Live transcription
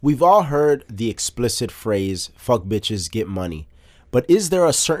We've all heard the explicit phrase, fuck bitches, get money. But is there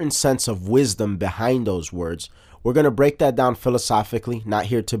a certain sense of wisdom behind those words? We're going to break that down philosophically, not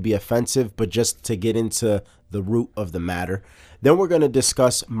here to be offensive, but just to get into the root of the matter. Then we're going to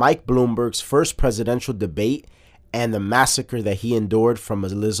discuss Mike Bloomberg's first presidential debate and the massacre that he endured from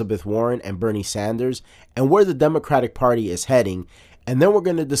Elizabeth Warren and Bernie Sanders and where the Democratic Party is heading. And then we're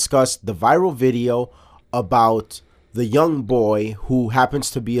going to discuss the viral video about the young boy who happens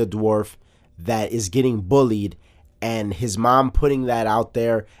to be a dwarf that is getting bullied and his mom putting that out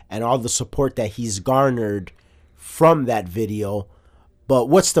there and all the support that he's garnered from that video. But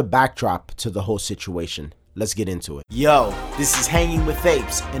what's the backdrop to the whole situation? Let's get into it. Yo, this is Hanging with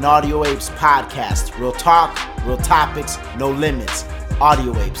Apes, an Audio Apes podcast. Real talk, real topics, no limits.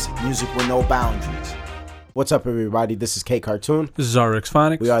 Audio Apes, music with no boundaries. What's up, everybody? This is K Cartoon. This is Rx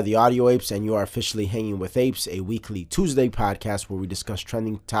Phonics. We are the Audio Apes, and you are officially Hanging with Apes, a weekly Tuesday podcast where we discuss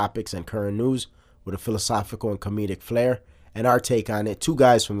trending topics and current news with a philosophical and comedic flair and our take on it. Two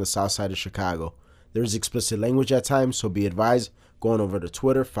guys from the south side of Chicago. There's explicit language at times, so be advised. Going over to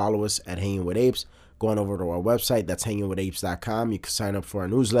Twitter, follow us at Hanging with Apes. Going over to our website, that's hangingwithapes.com. You can sign up for our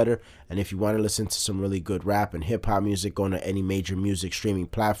newsletter. And if you want to listen to some really good rap and hip-hop music, go to any major music streaming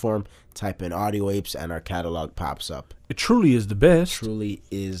platform, type in Audio Apes, and our catalog pops up. It truly is the best. Truly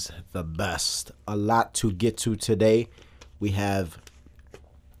is the best. A lot to get to today. We have...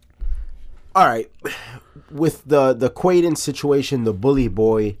 All right. With the Quaden situation, the bully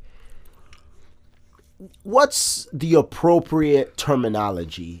boy, what's the appropriate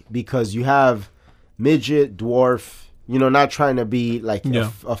terminology? Because you have... midget, dwarf, not trying to be like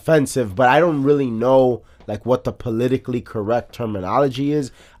offensive, but I don't really know like what the politically correct terminology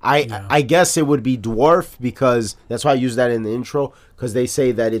is. I guess it would be dwarf because that's why I use that in the intro because they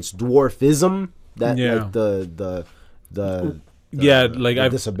say that it's dwarfism, that like the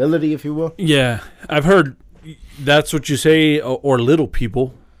disability, if you will. Yeah, I've heard that's what you say, or little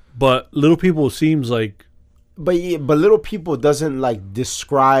people, but little people seems like, but little people doesn't like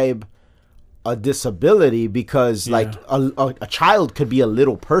describe a disability because like a child could be a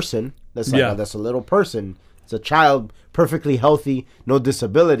little person. That's like that's a little person. It's a child, perfectly healthy, no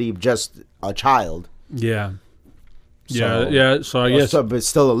disability, just a child. So I guess, but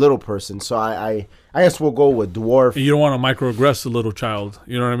still a little person. So I guess we'll go with dwarf. You don't want to microaggress a little child.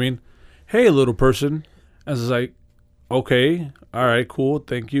 You know what I mean? Hey, little person. As it's like, okay, all right, cool.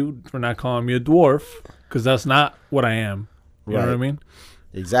 Thank you for not calling me a dwarf because that's not what I am. You know what I mean?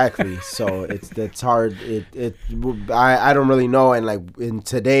 Exactly. So it's hard. I don't really know. And like in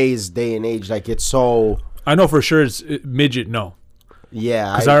today's day and age, like it's so. I know for sure it's midget. No.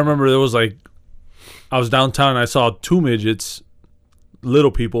 Yeah. Because I remember there was like, I was downtown and I saw two midgets,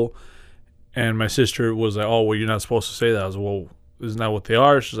 little people, and my sister was like, "Oh, well, you're not supposed to say that." I was like, "Well, isn't that what they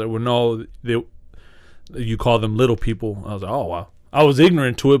are?" She's like, "Well, no, you call them little people." I was like, "Oh, wow." I was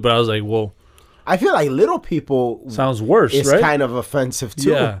ignorant to it, but I was like, "Well." I feel like little people sounds worse, it's right? kind of offensive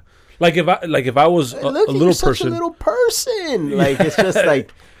too. Yeah, like if I was a little person, such a little person. Like it's just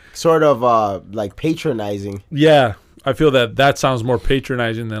like sort of like patronizing. Yeah, I feel that sounds more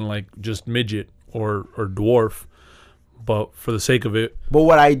patronizing than like just midget or dwarf. But for the sake of it, but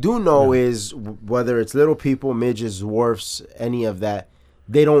what I do know is whether it's little people, midgets, dwarfs, any of that,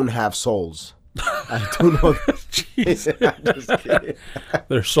 they don't have souls. I do know that. I'm just kidding.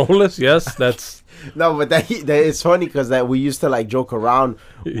 They're soulless. Yes, that's no, but that it's funny because that we used to like joke around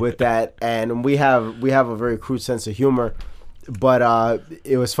with that, and we have a very crude sense of humor. But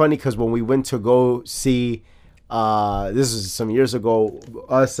it was funny because when we went to go see, this was some years ago,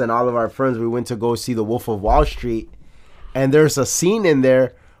 us and all of our friends, we went to go see The Wolf of Wall Street, and there's a scene in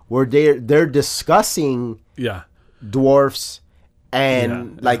there where they're discussing dwarfs.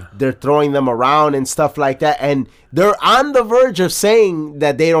 And they're throwing them around and stuff like that, and they're on the verge of saying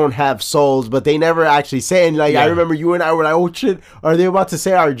that they don't have souls, but they never actually say. And I remember you and I were like, "Oh shit, are they about to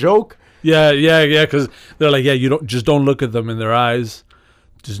say our joke?" Yeah, because they're like, you don't look at them in their eyes,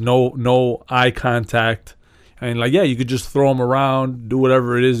 just no eye contact, and you could just throw them around, do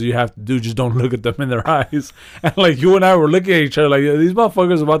whatever it is you have to do, just don't look at them in their eyes. And like you and I were looking at each other like, these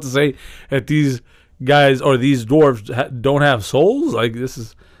motherfuckers are about to say that these guys or these dwarves don't have souls. Like this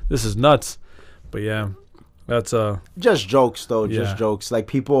is nuts. But yeah, that's just jokes though. Just jokes. Like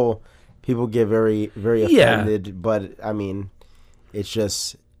people get very very offended. But I mean, it's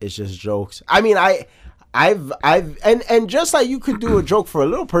just jokes. I mean, I've and just like you could do a joke for a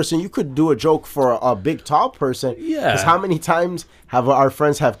little person, you could do a joke for a big tall person. Yeah. Because how many times have our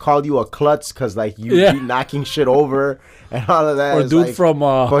friends have called you a klutz because like you keep knocking shit over and all of that. Or dude like from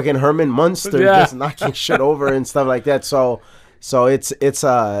fucking Herman Munster just knocking shit over and stuff like that. So So it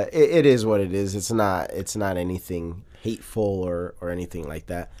is what it is. It's not anything hateful or anything like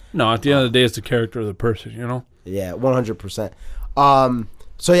that. No, at the end of the day, it's the character of the person, you know? Yeah, 100%.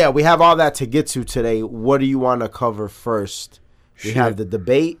 So yeah, we have all that to get to today. What do you want to cover first? We have the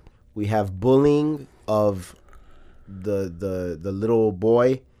debate. We have bullying of the little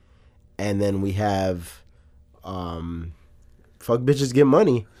boy, and then we have fuck bitches get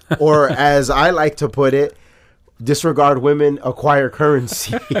money, or as I like to put it, disregard women, acquire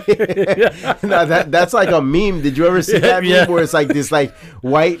currency. Now that's like a meme. Did you ever see that meme where it's like this like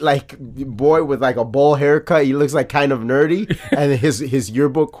white like boy with like a bowl haircut? He looks like kind of nerdy, and his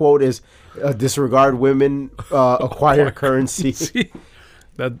yearbook quote is disregard women, acquire currency.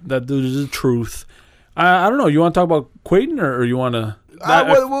 that dude is the truth. I don't know. You want to talk about Quaden or you want to?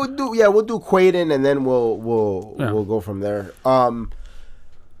 We'll do Quaden, and then we'll go from there.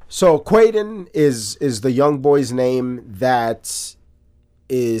 So Quaden is the young boy's name that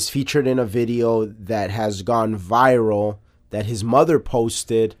is featured in a video that has gone viral that his mother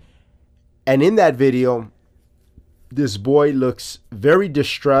posted. And in that video, this boy looks very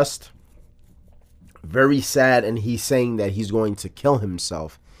distressed, very sad, and he's saying that he's going to kill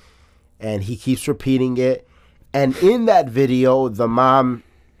himself. And he keeps repeating it. And in that video, the mom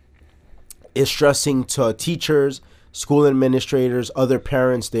is stressing to teachers, school administrators, other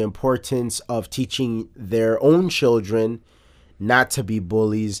parents, the importance of teaching their own children not to be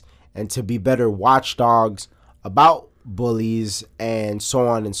bullies and to be better watchdogs about bullies and so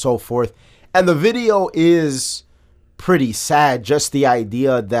on and so forth. And the video is pretty sad. Just the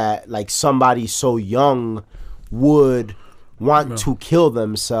idea that like somebody so young would want to kill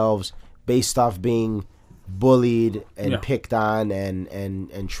themselves based off being bullied and picked on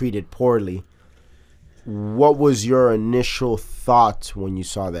and treated poorly. What was your initial thought when you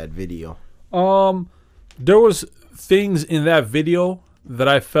saw that video? There was things in that video that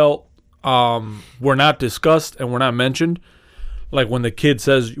I felt were not discussed and were not mentioned. Like when the kid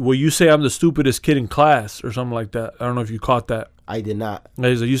says, well, you say I'm the stupidest kid in class or something like that. I don't know if you caught that. I did not.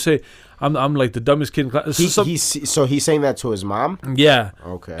 He's like, you say I'm like the dumbest kid in class. So he's saying that to his mom? Yeah.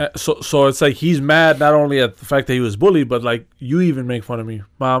 Okay. So it's like he's mad not only at the fact that he was bullied, but like you even make fun of me,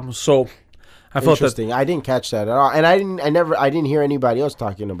 Mom. So I felt interesting. I didn't catch that at all, and I didn't hear anybody else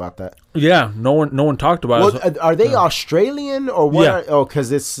talking about that. Yeah, no one talked about it. Are they Australian or what? Yeah.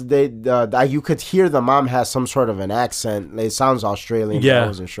 Because you could hear the mom has some sort of an accent. It sounds Australian. Yeah, but I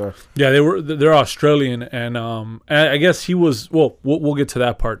wasn't sure. Yeah, they're Australian, and I guess he was. Well, we'll get to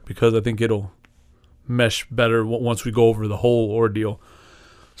that part because I think it'll mesh better once we go over the whole ordeal.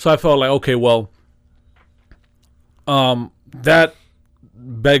 So I felt like, okay, well, that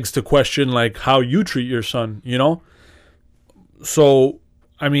begs to question like how you treat your son, you know? So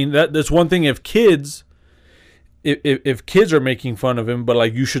I mean that's one thing if kids are making fun of him, but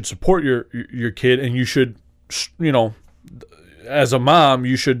like you should support your kid, and you should, you know, as a mom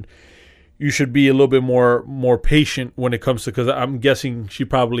you should be a little bit more patient when it comes to, because I'm guessing she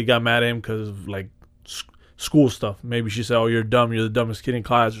probably got mad at him because of like school stuff. Maybe she said, oh, you're dumb, you're the dumbest kid in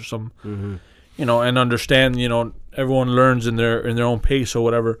class or something. Mm-hmm. You know, and understand, you know, everyone learns in their own pace or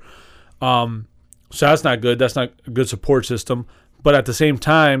whatever. So that's not good. That's not a good support system. But at the same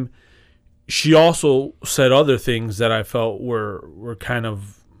time, she also said other things that I felt were kind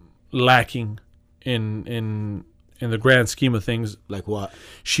of lacking in the grand scheme of things. Like what?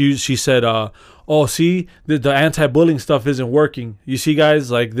 She said, oh, see, the anti-bullying stuff isn't working. You see,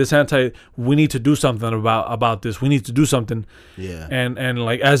 guys, like this we need to do something about this. We need to do something. Yeah. And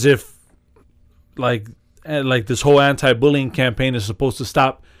like as if like this whole anti-bullying campaign is supposed to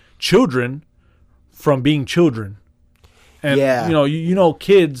stop children from being children. And you know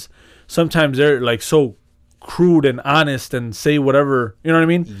kids sometimes they're like so crude and honest and say whatever, you know what I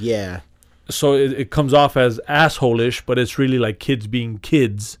mean? Yeah. So it comes off as asshole-ish, but it's really like kids being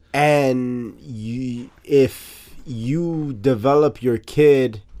kids. And if you develop your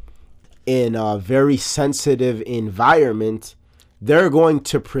kid in a very sensitive environment, they're going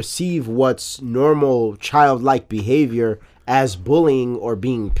to perceive what's normal childlike behavior as bullying or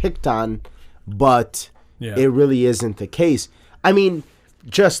being picked on, but it really isn't the case. I mean,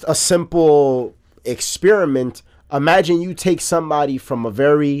 just a simple experiment. Imagine you take somebody from a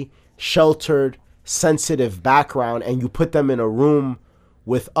very sheltered, sensitive background and you put them in a room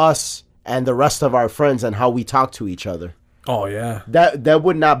with us and the rest of our friends and how we talk to each other. Oh, yeah. That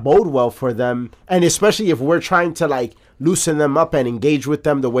would not bode well for them. And especially if we're trying to like loosen them up and engage with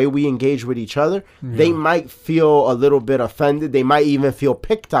them the way we engage with each other, they might feel a little bit offended. They might even feel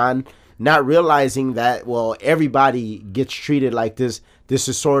picked on, not realizing that, well, everybody gets treated like this This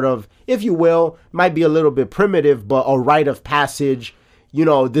is sort of, if you will, might be a little bit primitive, but a rite of passage. You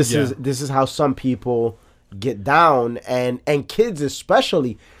know, this is how some people get down, and kids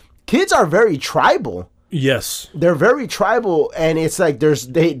especially. Kids are very tribal. Yes. They're very tribal, and it's like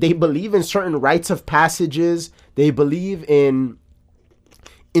they believe in certain rites of passages. They believe in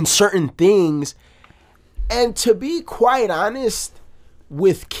certain things. And to be quite honest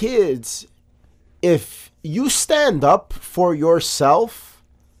with kids, if you stand up for yourself,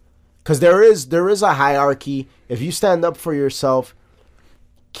 because there is a hierarchy, if you stand up for yourself,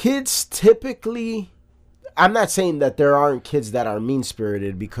 kids typically, I'm not saying that there aren't kids that are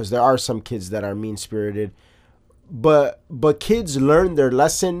mean-spirited, because there are some kids that are mean-spirited, but kids learn their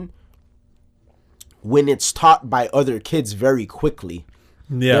lesson when it's taught by other kids very quickly.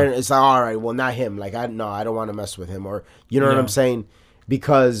 Yeah, it's like, all right, well, not him. Like, I don't want to mess with him, or you know what I'm saying,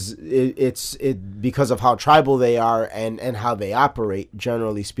 because it's because of how tribal they are and how they operate,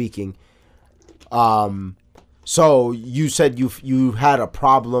 generally speaking. So you said you had a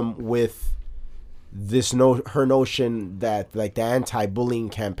problem with this her notion that like the anti-bullying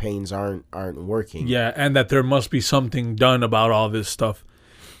campaigns aren't working. Yeah, and that there must be something done about all this stuff.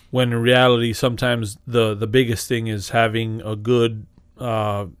 When in reality, sometimes the biggest thing is having a good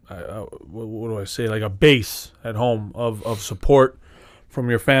what do I say, like a base at home of support from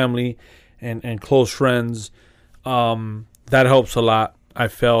your family and close friends. That helps a lot. I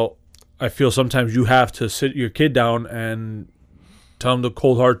feel sometimes you have to sit your kid down and tell them the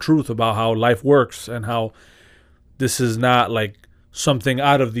cold hard truth about how life works and how this is not like something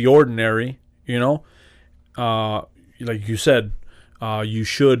out of the ordinary, you know. Like you said, you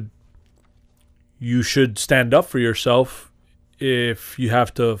should stand up for yourself. If you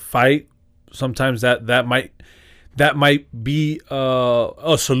have to fight, sometimes that might be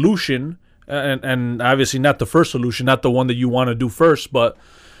a solution, and obviously not the first solution, not the one that you want to do first, but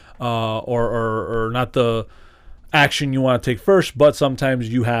or not the action you want to take first. But sometimes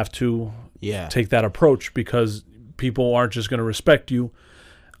you have to take that approach, because people aren't just going to respect you,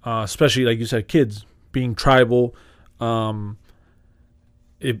 especially like you said, kids being tribal,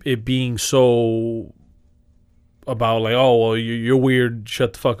 it being so about like, oh, well, you're weird,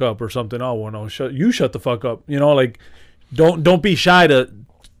 shut the fuck up, or something. Oh, well, no, shut the fuck up. You know, like, don't be shy to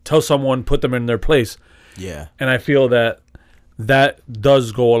tell someone, put them in their place. Yeah. And I feel that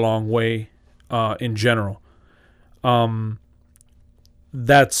does go a long way in general.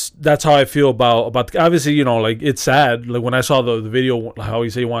 That's how I feel about obviously, you know, like, it's sad. Like, when I saw the video, how he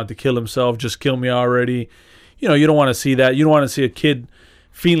said he wanted to kill himself, just kill me already. You know, you don't want to see that. You don't want to see a kid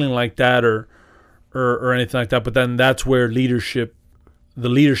feeling like that or anything like that. But then that's where the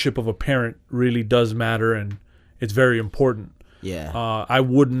leadership of a parent really does matter, and it's very important. Yeah. I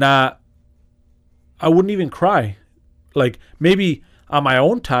wouldn't even cry, like, maybe on my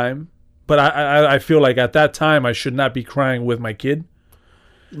own time, but I feel like at that time I should not be crying with my kid.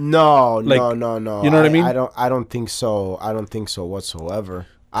 No. You know what I mean? I don't think so. I don't think so whatsoever.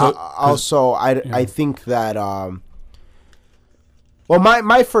 I think that well,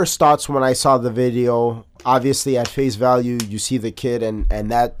 my first thoughts when I saw the video, obviously at face value, you see the kid, and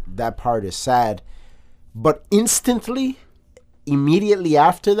that part is sad. But immediately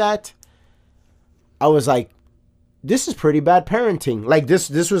after that, I was like, this is pretty bad parenting. Like,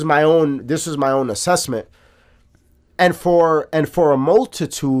 this was my own assessment. And for a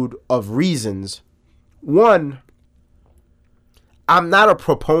multitude of reasons. One, I'm not a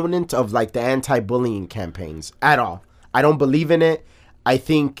proponent of like the anti-bullying campaigns at all. I don't believe in it. I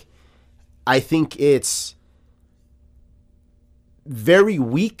think it's very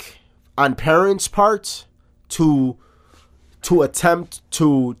weak on parents' parts to attempt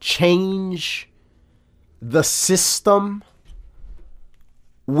to change the system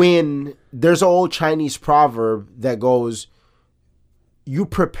when there's an old Chinese proverb that goes, you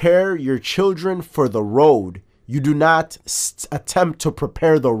prepare your children for the road. You do not attempt to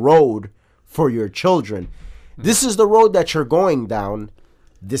prepare the road for your children. This is the road that you're going down.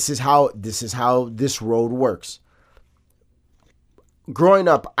 This is how this road works. Growing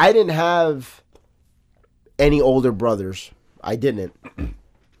up, I didn't have any older brothers. I didn't.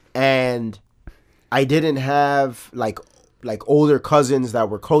 And I didn't have like older cousins that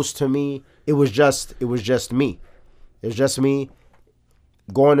were close to me. It was just me. It was just me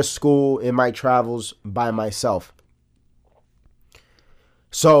going to school in my travels by myself.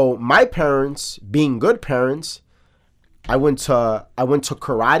 So my parents, being good parents, I went to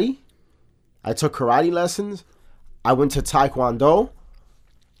karate. I took karate lessons. I went to Taekwondo.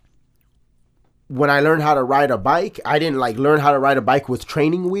 When I learned how to ride a bike, I didn't like learn how to ride a bike with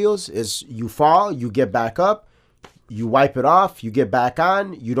training wheels. Is you fall, you get back up, you wipe it off, you get back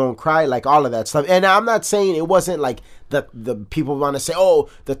on, you don't cry, like all of that stuff. And I'm not saying it wasn't like the people want to say, oh,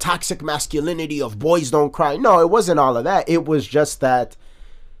 the toxic masculinity of boys don't cry. No, it wasn't all of that. It was just that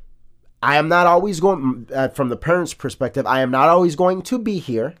I am not always going, from the parents' perspective, I am not always going to be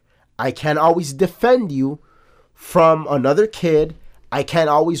here. I can't always defend you from another kid. I can't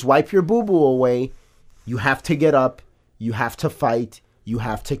always wipe your boo-boo away. You have to get up. You have to fight. You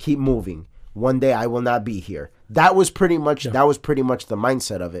have to keep moving. One day I will not be here. That was pretty much the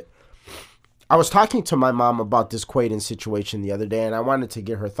mindset of it. I was talking to my mom about this Quaden situation the other day, and I wanted to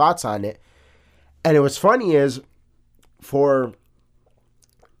get her thoughts on it. And it was funny is, for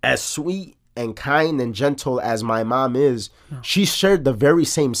as sweet and kind and gentle as my mom is, she shared the very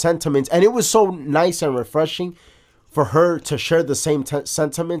same sentiments. And it was so nice and refreshing for her to share the same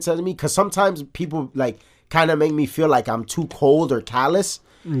sentiments as me. Because sometimes people like kind of make me feel like I'm too cold or callous.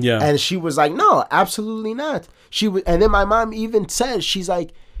 Yeah. And she was like, no, absolutely not. And then my mom even said, she's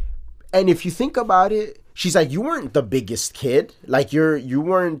like, and if you think about it, she's like, you weren't the biggest kid. Like you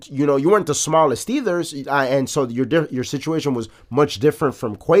weren't the smallest either. And so your situation was much different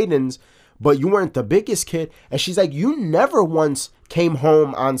from Quaden's, but you weren't the biggest kid. And she's like, you never once came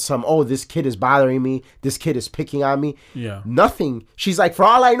home on some, oh, this kid is bothering me. This kid is picking on me. Yeah. Nothing. She's like, for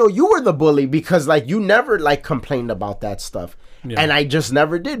all I know, you were the bully because like you never like complained about that stuff. Yeah. And I just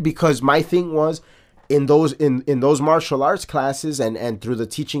never did, because my thing was in those martial arts classes and through the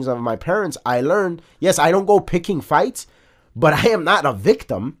teachings of my parents, I learned, yes, I don't go picking fights, but I am not a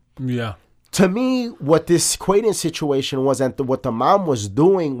victim. Yeah. To me, what this Quaden situation was, and what the mom was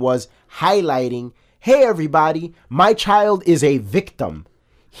doing, was highlighting, hey, everybody, my child is a victim.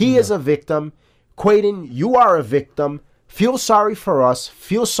 He is a victim. Quaden, you are a victim. Feel sorry for us.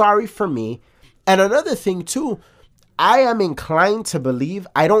 Feel sorry for me. And another thing, too, I am inclined to believe,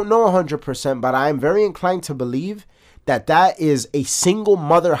 I don't know 100%, but I am very inclined to believe that is a single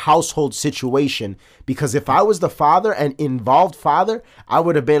mother household situation. Because if I was the father, an involved father, I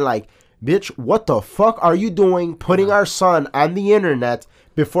would have been like, bitch, what the fuck are you doing putting our son on the internet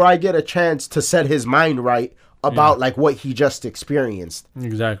before I get a chance to set his mind right about like what he just experienced?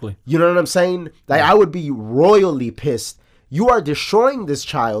 Exactly. You know what I'm saying? Like I would be royally pissed. You are destroying this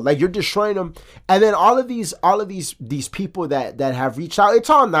child. Like you're destroying him. And then all of these people that have reached out, it's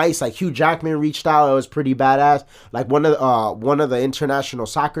all nice. Like Hugh Jackman reached out. It was pretty badass. Like one of the international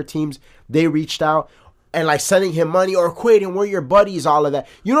soccer teams, they reached out and like sending him money, or Quaden, we're your buddies, all of that.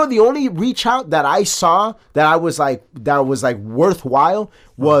 You know, the only reach out that I saw that was worthwhile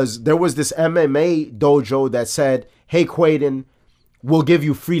was there was this MMA dojo that said, hey, Quaden, we'll give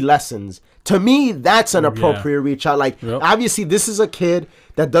you free lessons. To me, that's an appropriate reach out. Like, obviously, this is a kid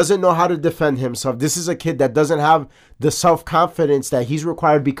that doesn't know how to defend himself. This is a kid that doesn't have the self-confidence that he's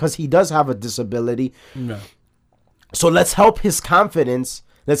required because he does have a disability. No. So let's help his confidence.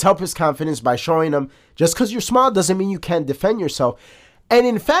 Let's help his confidence by showing him just because you're small doesn't mean you can't defend yourself. And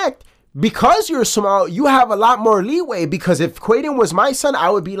in fact, because you're small, you have a lot more leeway, because if Quaden was my son, I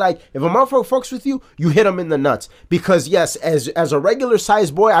would be like, if a motherfucker fucks with you, you hit him in the nuts. Because yes, as a regular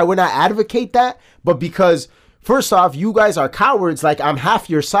sized boy, I would not advocate that, but because first off, you guys are cowards, like I'm half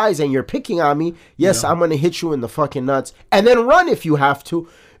your size and you're picking on me, yes, I'm going to hit you in the fucking nuts, and then run if you have to,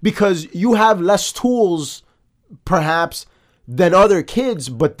 because you have less tools perhaps than other kids,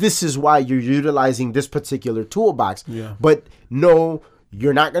 but this is why you're utilizing this particular toolbox. Yeah. But no,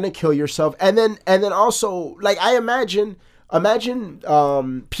 you're not gonna kill yourself. And then also, like, I imagine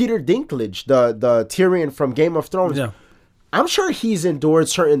Peter Dinklage, the Tyrion from Game of Thrones. Yeah. I'm sure he's endured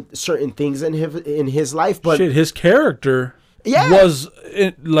certain things in his life, but shit, his character was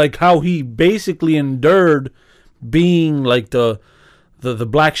like how he basically endured being like the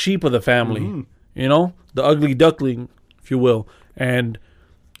black sheep of the family, you know, the ugly duckling, if you will, and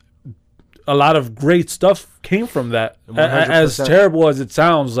a lot of great stuff came from that. 100%. As terrible as it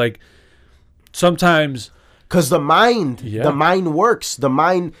sounds, like sometimes, because the mind works. The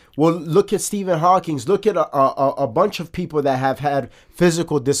mind. Well, look at Stephen Hawking. Look at a bunch of people that have had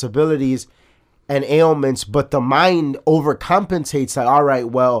physical disabilities and ailments, but the mind overcompensates. Like, all right,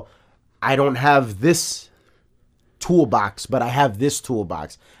 well, I don't have this toolbox, but I have this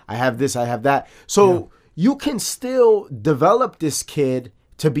toolbox. I have this. I have that. So you can still develop this kid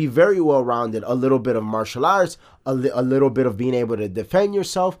to be very well-rounded. A little bit of martial arts, a little bit of being able to defend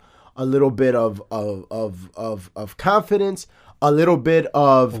yourself, a little bit of confidence, a little bit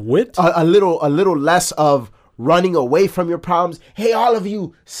of wit, a little less of running away from your problems. Hey, all of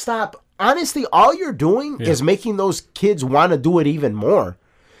you, stop. Honestly, all you're doing is making those kids want to do it even more.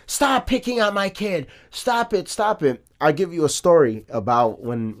 Stop picking on my kid. Stop it. I'll give you a story about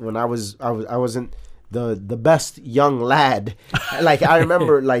when I wasn't the best young lad. Like, I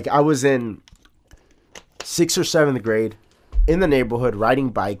remember, like, I was in 6th or 7th grade in the neighborhood riding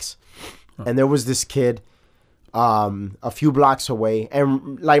bikes, and there was this kid a few blocks away,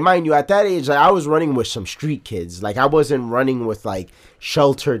 and like, mind you, at that age, like, I was running with some street kids. Like, I wasn't running with like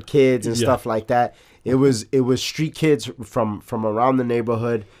sheltered kids and stuff like that. It was street kids from around the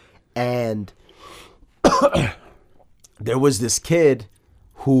neighborhood, and there was this kid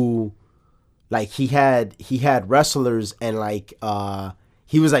who, like, he had wrestlers, and like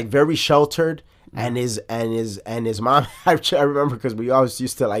he was like very sheltered. And his mom, I remember, because we always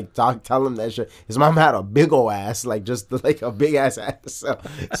used to like tell him that shit. His mom had a big ol' ass, like just like a big ass. So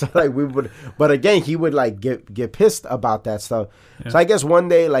like we would, but again, he would like get pissed about that stuff. Yeah. So I guess one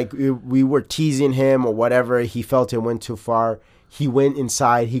day, like, we were teasing him or whatever. He felt it went too far. He went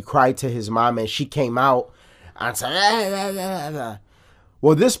inside. He cried to his mom, and she came out and said,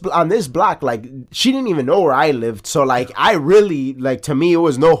 well, on this block, like, she didn't even know where I lived. So, like, I really, like, to me, it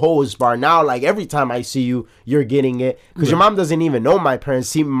was no holds bar. Now, like, every time I see you, you're getting it. Because your mom doesn't even know my parents.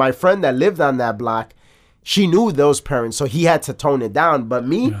 See, my friend that lived on that block, she knew those parents. So he had to tone it down. But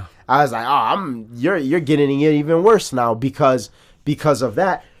me, I was like, oh, you're getting it even worse now because of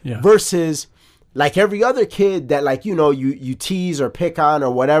that. Yeah. Versus, like, every other kid that, like, you know, you tease or pick on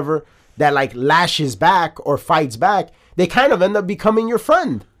or whatever, that, like, lashes back or fights back, they kind of end up becoming your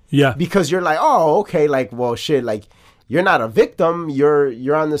friend. Yeah. Because you're like, oh, okay, like, well, shit, like, you're not a victim.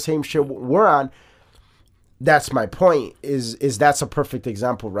 You're on the same shit we're on. That's my point, is that's a perfect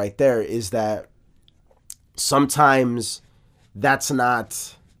example right there, is that sometimes that's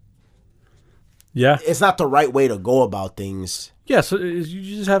not... Yeah. It's not the right way to go about things. Yeah, so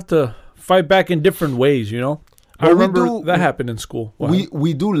you just have to fight back in different ways, you know? I remember that happened in school.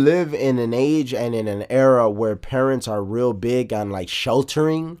 We do live in an age and in an era where parents are real big on like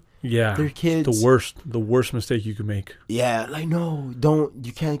sheltering their kids. The worst mistake you can make. Yeah, like, no,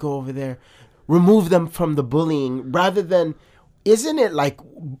 you can't go over there. Remove them from the bullying, rather than, isn't it like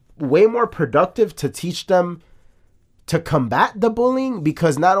way more productive to teach them to combat the bullying?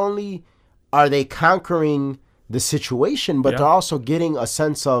 Because not only are they conquering the situation, but they're also getting a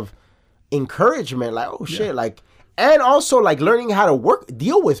sense of encouragement, like, oh shit, like, and also like learning how to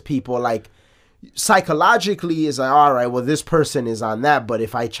deal with people, like, psychologically is like, all right, well, this person is on that, but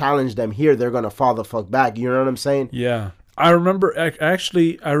if I challenge them here, they're gonna fall the fuck back. You know what I'm saying? Yeah, I remember.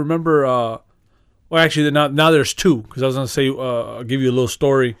 Well, actually, now there's two, because I was gonna say, I'll give you a little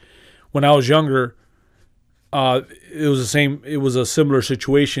story. When I was younger, it was the same. It was a similar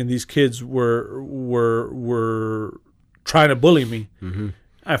situation. These kids were trying to bully me. Mm-hmm.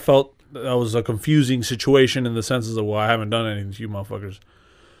 I felt that was a confusing situation in the senses of, well, I haven't done anything to you motherfuckers.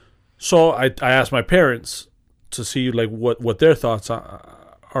 So I asked my parents to see like what their thoughts are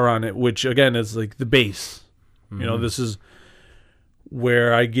on it, which again is like the base. Mm-hmm. You know, this is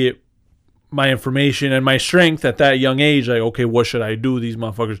where I get my information and my strength at that young age. Like, okay, what should I do? These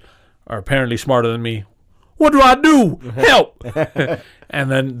motherfuckers are apparently smarter than me. What do I do? Help! And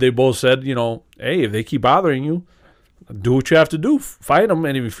then they both said, you know, hey, if they keep bothering you, do what you have to do. Fight them.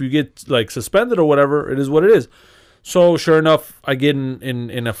 And if you get like suspended or whatever, it is what it is. So sure enough, I get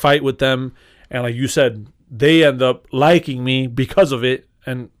in a fight with them. And like you said, they end up liking me because of it.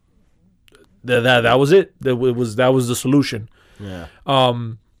 And that was it. That was the solution. Yeah.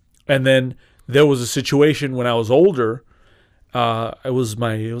 And then there was a situation when I was older. It was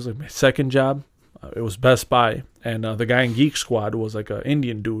like my second job. It was Best Buy, and the guy in Geek Squad was like an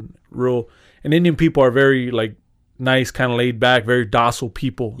Indian dude. And Indian people are very like nice, kind of laid back, very docile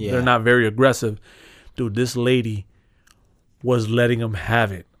people. Yeah. They're not very aggressive. Dude, this lady was letting him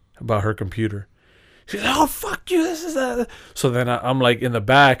have it about her computer. She's like, oh, fuck you, this is that. So then I'm like in the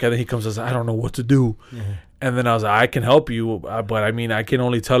back, and then he comes and says, I don't know what to do. Yeah. And then I was like, I can help you, but I mean, I can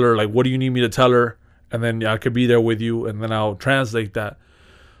only tell her, like, what do you need me to tell her? And then I could be there with you, and then I'll translate that.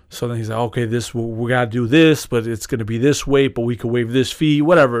 So then he's like, okay, we got to do this, but it's going to be this way, but we could waive this fee,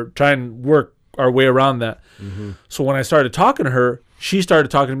 whatever. Try and work our way around that. Mm-hmm. So when I started talking to her, she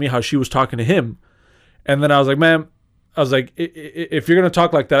started talking to me how she was talking to him. And then I was like, ma'am, if you're going to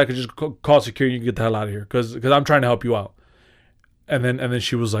talk like that, I could just call security and you can get the hell out of here because I'm trying to help you out. And then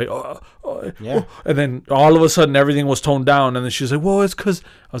she was like, yeah. And then all of a sudden everything was toned down. And then she was like, well, it's because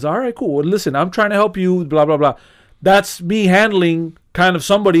I was like, all right, cool. Well, listen, I'm trying to help you, blah, blah, blah. That's me handling kind of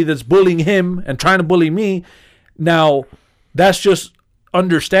somebody that's bullying him and trying to bully me. Now, that's just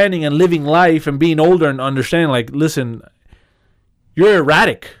understanding and living life and being older and understanding, like, listen, you're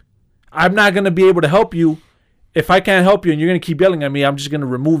erratic. I'm not going to be able to help you. If I can't help you and you're going to keep yelling at me, I'm just going to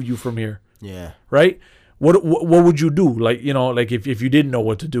remove you from here. Yeah. Right? What would you do? Like, you know, like if you didn't know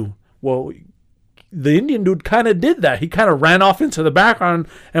what to do? Well, the Indian dude kind of did that. He kind of ran off into the background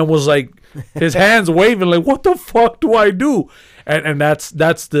and was like, his hands waving, like, what the fuck do I do? And that's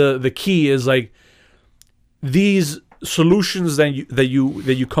the key, is like these solutions that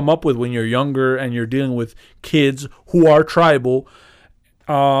you come up with when you're younger and you're dealing with kids who are tribal.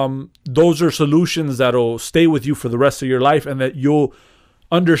 Those are solutions that'll stay with you for the rest of your life, and that you'll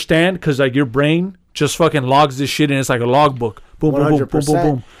understand, because like your brain just fucking logs this shit, and it's like a logbook. Boom, boom, boom, boom, boom,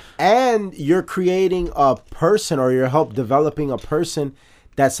 boom. And you're creating a person, or you're developing a person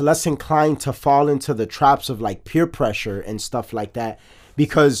that's less inclined to fall into the traps of like peer pressure and stuff like that,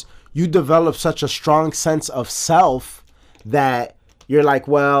 because you develop such a strong sense of self that you're like,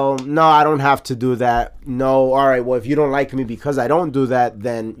 well, no, I don't have to do that. No, all right, well, if you don't like me because I don't do that,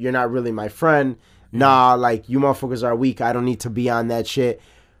 then you're not really my friend. Nah, like, you motherfuckers are weak. I don't need to be on that shit.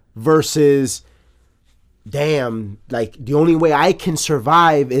 Versus, damn, like, the only way I can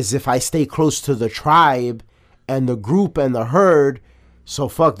survive is if I stay close to the tribe and the group and the herd. So,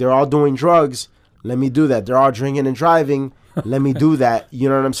 fuck, they're all doing drugs. Let me do that. They're all drinking and driving. Let me do that. You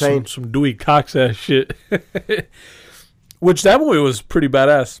know what I'm saying? Some Dewey Cox ass shit. Which, that movie was pretty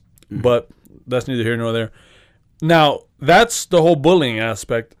badass. But that's neither here nor there. Now, that's the whole bullying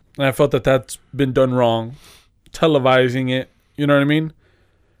aspect. And I felt that that's been done wrong. Televising it, you know what I mean?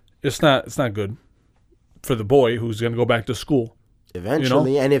 It's not good for the boy who's going to go back to school.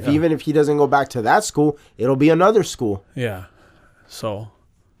 Eventually. You know? And even if he doesn't go back to that school, it'll be another school. Yeah. So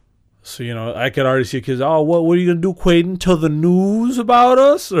you know, I could already see kids, oh, what are you going to do, Quaden? Tell the news about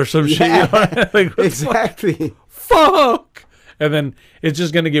us? Or some shit. You know? Like, exactly. Fuck. And then it's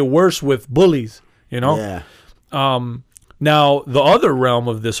just going to get worse with bullies, you know? Yeah. Now, the other realm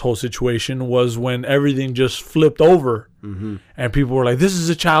of this whole situation was when everything just flipped over. Mm-hmm. And people were like, this is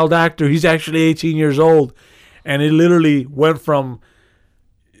a child actor. He's actually 18 years old. And it literally went from,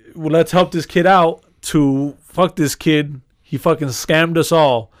 well, let's help this kid out, to fuck this kid. He fucking scammed us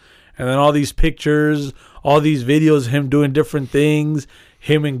all. And then all these pictures, all these videos of him doing different things,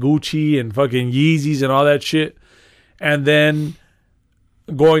 him and Gucci and fucking Yeezys and all that shit. And then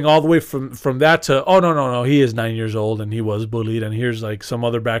going all the way from that to, oh, no, he is 9 years old and he was bullied, and here's like some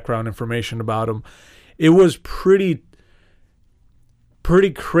other background information about him. It was pretty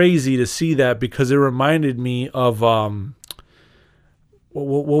crazy to see that, because it reminded me of, what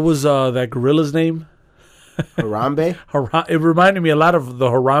was that gorilla's name? Harambe? It reminded me a lot of the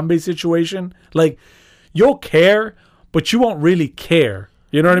Harambe situation. Like, you'll care, but you won't really care.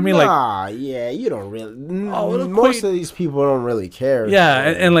 You know what I mean? Nah, yeah, you don't really. Most of these people don't really care. Yeah,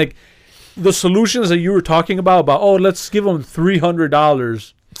 and like the solutions that you were talking about, oh, let's give them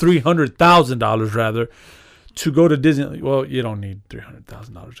 $300,000 rather, to go to Disneyland. Well, you don't need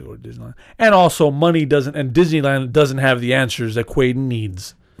 $300,000 to go to Disneyland, and also money doesn't, and Disneyland doesn't have the answers that Quaden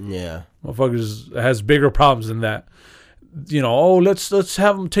needs. Yeah, motherfuckers has bigger problems than that. You know, oh, let's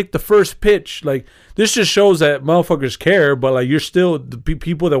have them take the first pitch. Like, this just shows that motherfuckers care, but like, you're still, the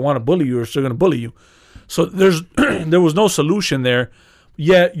people that want to bully you are still going to bully you. So there was no solution there.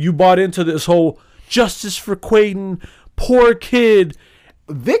 Yet you bought into this whole justice for Quaden, poor kid,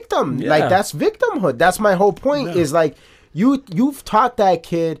 victim. Yeah. Like, that's victimhood. That's my whole point. Yeah. Is like, you've taught that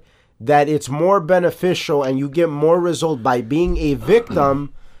kid that it's more beneficial and you get more result by being a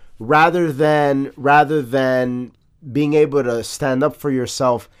victim rather than being able to stand up for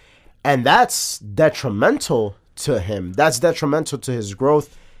yourself. And that's detrimental to him. That's detrimental to his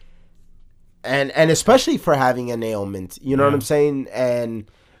growth. And especially for having an ailment. You know what I'm saying? And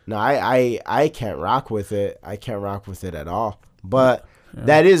no, I can't rock with it. I can't rock with it at all. But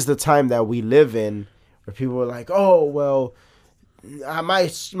that is the time that we live in, where people are like, oh, well, my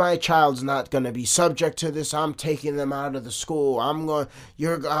child's not gonna be subject to this. I'm taking them out of the school. I'm gonna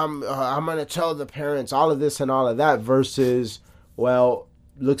tell the parents all of this and all of that. Versus, well,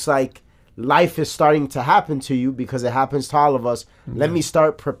 looks like life is starting to happen to you because it happens to all of us. Yeah. Let me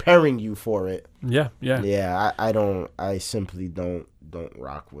start preparing you for it. Yeah. I simply don't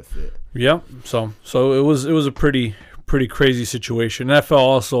rock with it. Yeah. So it was a pretty crazy situation. NFL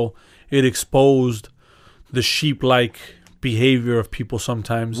also, it exposed the sheep-like behavior of people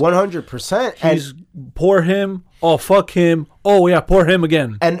sometimes. 100%. He's poor him. Oh, fuck him. Oh yeah, poor him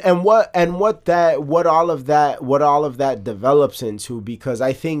again. And what all of that develops into, because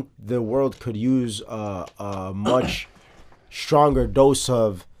I think the world could use a much stronger dose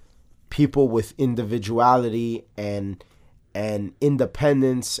of people with individuality and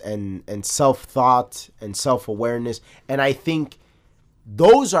independence and self-thought and self-awareness. And I think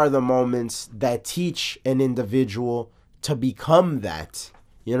those are the moments that teach an individual to become that.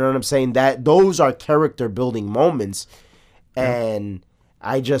 You know what I'm saying? That those are character building moments. And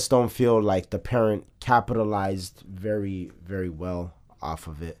I just don't feel like the parent capitalized very, very well off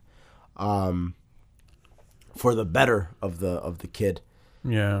of it, for the better of the kid.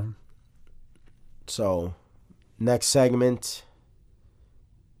 Yeah. So, next segment.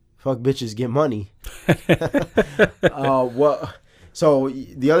 Fuck bitches, get money. What? So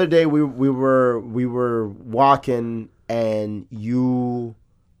the other day we were walking, and you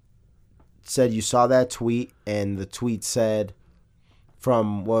said you saw that tweet, and the tweet said,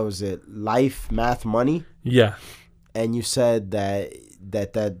 from, what was it, Life, Math, Money? Yeah. And you said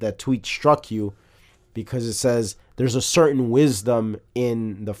that tweet struck you because it says there's a certain wisdom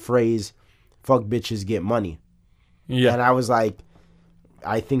in the phrase "fuck bitches, get money." Yeah. And I was like,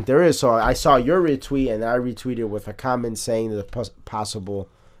 I think there is. So I saw your retweet, and I retweeted with a comment saying the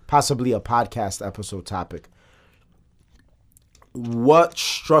possibly a podcast episode topic. What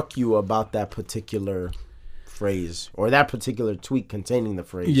struck you about that particular phrase, or that particular tweet containing the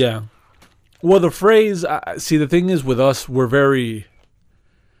phrase? Yeah. Well, the phrase, see, the thing is with us, we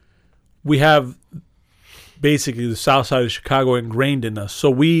have basically the south side of Chicago ingrained in us.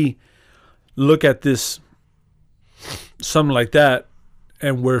 So we look at this, something like that,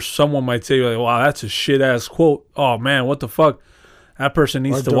 and where someone might say, like, wow, that's a shit-ass quote. Oh, man, what the fuck? That person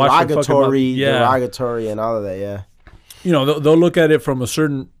needs to watch their fucking mouth. Yeah. Derogatory and all of that, yeah. You know, they'll look at it from a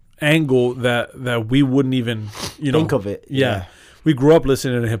certain angle that we wouldn't even, think of it. Yeah. We grew up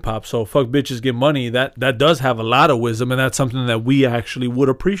listening to hip-hop, so fuck bitches, get money. That does have a lot of wisdom, and that's something that we actually would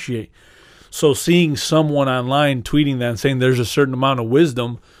appreciate. So seeing someone online tweeting that and saying there's a certain amount of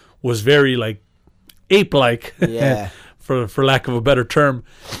wisdom was very, like, ape-like. Yeah. For lack of a better term.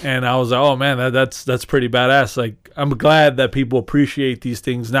 And I was like, oh man, that's pretty badass. Like, I'm glad that people appreciate these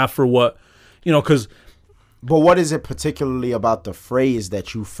things, not for what, because. But what is it particularly about the phrase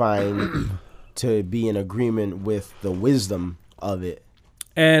that you find to be in agreement with the wisdom of it?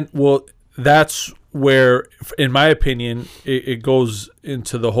 And well, that's where, in my opinion, it goes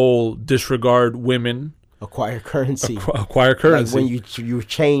into the whole disregard women. Acquire currency. Acquire currency. Like when you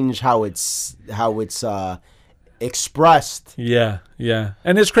change how it's expressed. Yeah.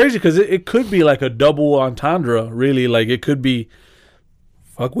 And it's crazy because it could be like a double entendre, really. Like, it could be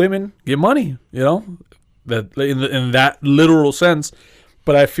fuck women, get money, that in that literal sense.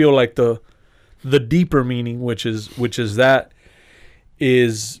 But I feel like the deeper meaning, which is that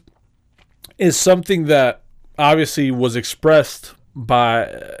is something that obviously was expressed by,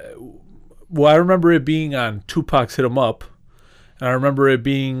 I remember it being on Tupac's Hit 'Em Up. And I remember it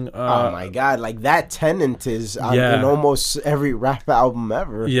being... oh, my God. Like, that tenant is in almost every rap album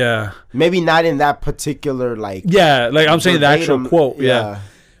ever. Yeah. Maybe not in that particular, like... Yeah, like, I'm saying the actual quote. Yeah.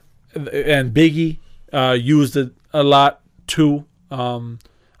 And Biggie used it a lot, too. I'm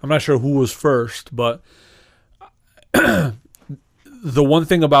not sure who was first, but... the one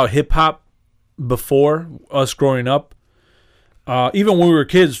thing about hip-hop before us growing up, even when we were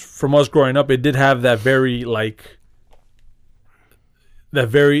kids, from us growing up, it did have that very, like...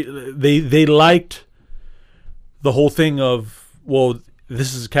 they liked the whole thing of, well,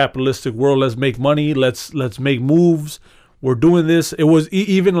 this is a capitalistic world, let's make money, let's make moves, we're doing this. It was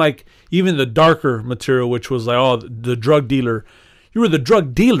even the darker material, which was like, oh, the drug dealer, you were the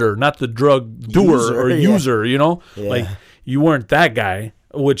drug dealer, not the drug doer user. Yeah. Like, you weren't that guy,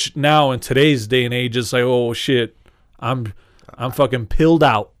 which now in today's day and age, it's like, oh shit, I'm fucking pilled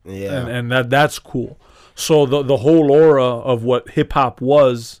out. Yeah. And that's cool. So the whole aura of what hip hop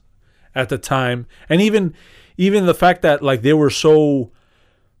was at the time, and even the fact that, like, they were so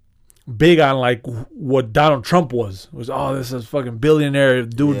big on, like, what Donald Trump was oh, this is fucking billionaire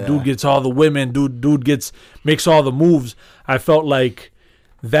dude. Dude gets all the women. Dude makes all the moves. I felt like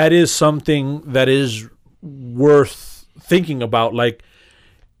that is something that is worth thinking about. Like,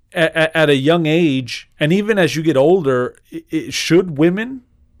 at a young age, and even as you get older, should women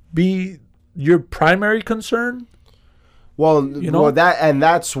be your primary concern? Well,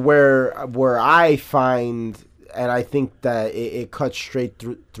 that's where I find, and I think that it cuts straight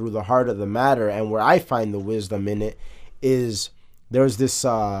through the heart of the matter, and where I find the wisdom in it is there's this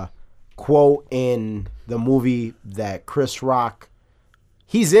quote in the movie that Chris Rock,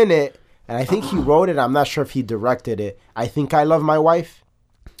 he's in it, and I think he wrote it. I'm not sure if he directed it. I Think I Love My Wife.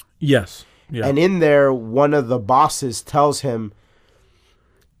 Yes. Yeah. And in there, one of the bosses tells him,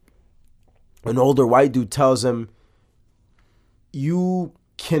 an older white dude tells him, you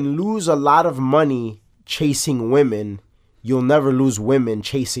can lose a lot of money chasing women. You'll never lose women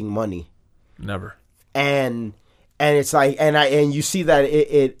chasing money. Never. And it's like, and you see that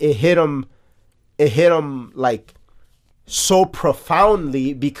it hit him like so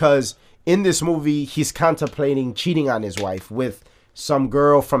profoundly, because in this movie he's contemplating cheating on his wife with some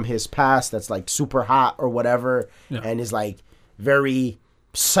girl from his past that's like super hot or whatever, and is like very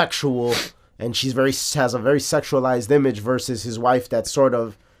sexual, and has a very sexualized image, versus his wife that's sort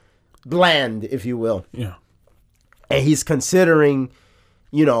of bland, if you will. Yeah. And he's considering,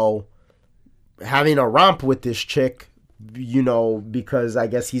 you know, having a romp with this chick, you know, because I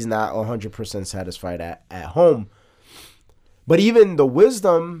guess he's not 100% satisfied at home. But even the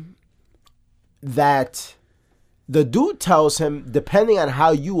wisdom that the dude tells him, depending on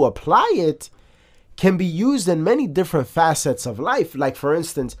how you apply it, can be used in many different facets of life. Like, for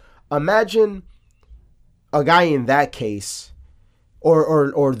instance, imagine a guy in that case,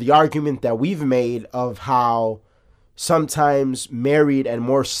 or the argument that we've made of how sometimes married and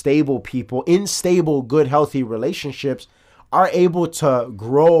more stable people in stable, good, healthy relationships are able to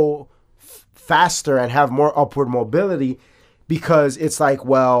grow faster and have more upward mobility, because it's like,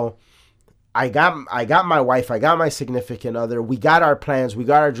 well, I got my wife, I got my significant other, we got our plans, we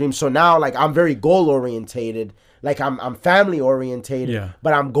got our dreams. So now, like, I'm very goal orientated, like I'm family orientated,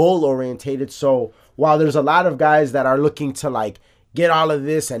 but I'm goal orientated. So while there's a lot of guys that are looking to like get all of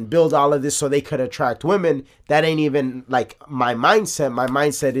this and build all of this so they could attract women, that ain't even like my mindset. My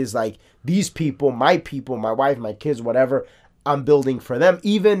mindset is like, these people, my wife, my kids, whatever, I'm building for them.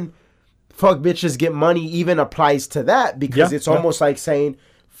 Even fuck bitches get money even applies to that, because it's almost like saying,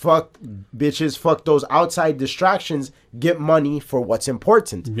 fuck bitches, fuck those outside distractions, get money for what's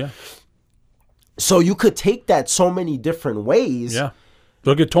important. Yeah. So you could take that so many different ways. Yeah.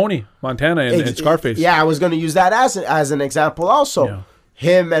 Look at Tony Montana and Scarface. Yeah, I was going to use that as an example also. Yeah.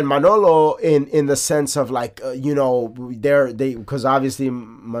 Him and Manolo in the sense of like, you know, because obviously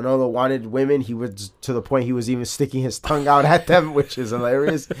Manolo wanted women. He was to the point he was even sticking his tongue out at them, which is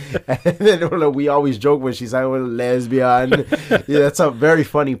hilarious. And then we always joke when she's like, well, lesbian. Yeah, that's a very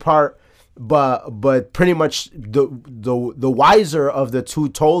funny part. But pretty much the wiser of the two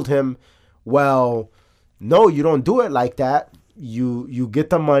told him, well, no, you don't do it like that. You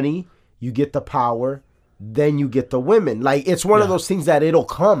get the money, you get the power, then you get the women. Like, it's one of those things that it'll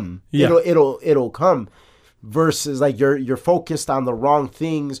come. Yeah. It'll come. Versus like you're focused on the wrong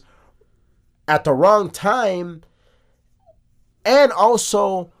things at the wrong time. And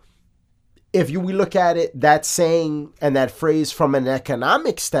also, we look at it, that saying and that phrase from an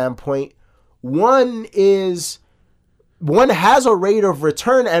economic standpoint, one has a rate of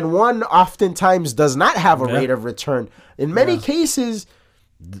return, and one oftentimes does not have a rate of return. In many cases,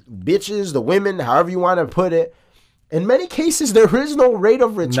 bitches, the women, however you want to put it, in many cases, there is no rate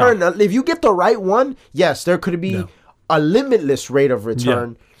of return. No. If you get the right one, yes, there could be a limitless rate of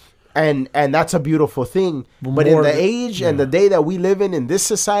return. Yeah. And that's a beautiful thing. But in the age and the day that we live in this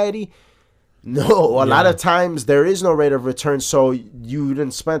society, no, a lot of times there is no rate of return. So you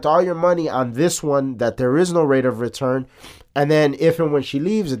done spent all your money on this one that there is no rate of return. And then if and when she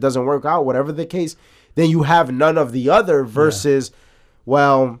leaves, it doesn't work out, whatever the case, then you have none of the other versus,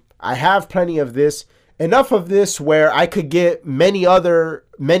 well, I have plenty of this, enough of this where I could get many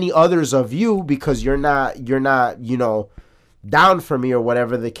others of you because you're not, you know, down for me or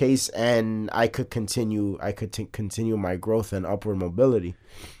whatever the case, and I could continue my growth and upward mobility.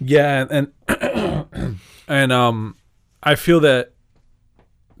 Yeah, and I feel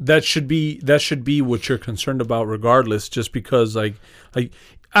that should be what you're concerned about regardless, just because like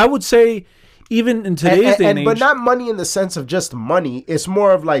I would say even in today's day and age, but not money in the sense of just money. It's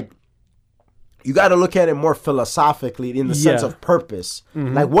more of like, you got to look at it more philosophically in the sense of purpose.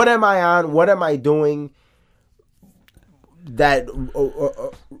 Mm-hmm. Like, what am I on? What am I doing that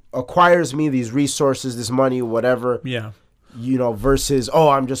acquires me these resources, this money, whatever? Yeah. You know, versus,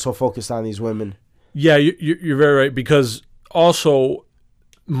 I'm just so focused on these women. Yeah, you're very right, because also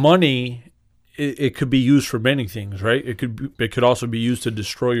money, it could be used for many things, right? It could also be used to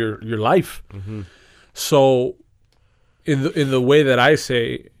destroy your life. Mm-hmm. So in the way that I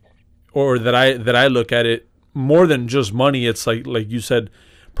say, or that I look at it, more than just money, it's like you said,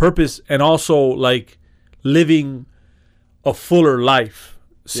 purpose, and also like living a fuller life.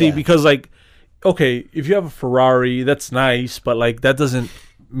 See, because like, okay, if you have a Ferrari, that's nice, but like that doesn't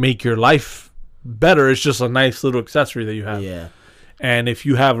make your life better. It's just a nice little accessory that you have. Yeah. And if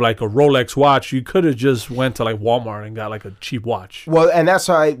you have like a Rolex watch, you could have just went to like Walmart and got like a cheap watch. Well, and that's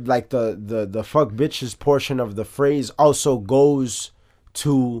why like the fuck bitches portion of the phrase also goes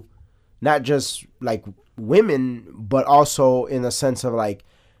to not just like women, but also in the sense of like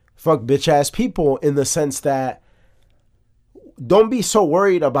fuck bitch ass people, in the sense that don't be so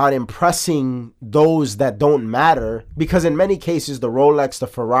worried about impressing those that don't matter, because in many cases the Rolex, the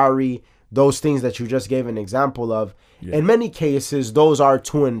Ferrari, those things that you just gave an example of, Yeah. in many cases, those are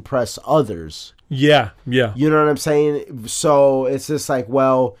to impress others. Yeah. Yeah. You know what I'm saying? So it's just like,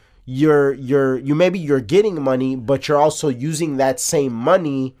 well, you're getting money, but you're also using that same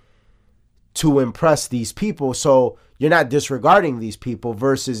money to impress these people. So you're not disregarding these people,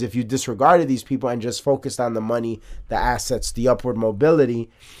 versus if you disregarded these people and just focused on the money, the assets, the upward mobility,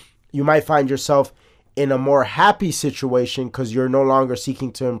 you might find yourself in a more happy situation because you're no longer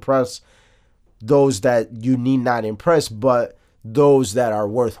seeking to impress those that you need not impress, but those that are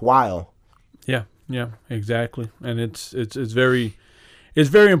worthwhile. Yeah. Yeah. Exactly. And it's very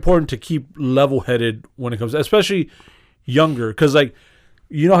important to keep level-headed when it comes, especially younger, because like,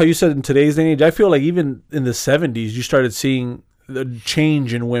 you know how you said in today's day and age, I feel like even in the 70s, you started seeing the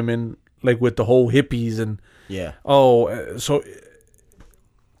change in women, like with the whole hippies and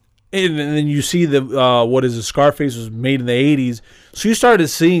and then you see the Scarface was made in the 80s, so you started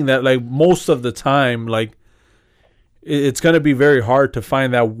seeing that like most of the time, like it's gonna be very hard to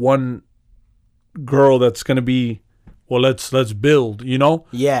find that one girl that's gonna be, well, let's build, you know?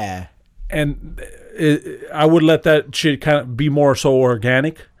 Yeah. And I would let that shit kind of be more so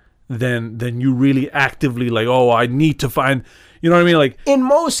organic than you really actively like, oh, I need to find, you know what I mean? Like in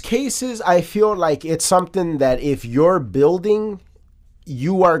most cases, I feel like it's something that if you're building,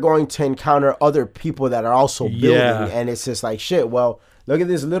 you are going to encounter other people that are also building, and it's just like, shit, well, look at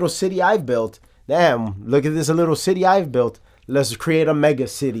this little city I've built. Damn, look at this little city I've built. Let's create a mega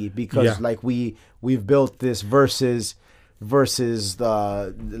city because like we've built this versus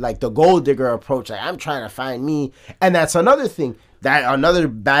the gold digger approach. Like, I'm trying to find me. And that's another thing. That another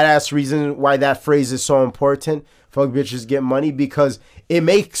badass reason why that phrase is so important. Fuck bitches get money, because it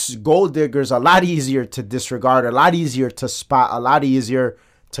makes gold diggers a lot easier to disregard, a lot easier to spot, a lot easier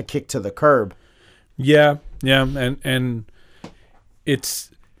to kick to the curb. Yeah. And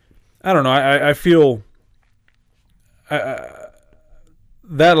it's, I don't know. I feel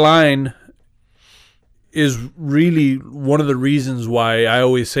that line is really one of the reasons why I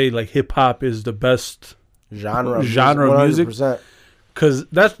always say like hip hop is the best genre of music, because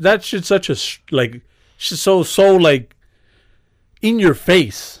that shit's such a like shit's so like in your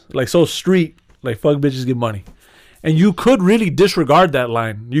face, like so street, like fuck bitches get money, and you could really disregard that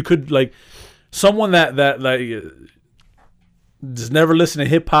line. You could like someone that like just never listen to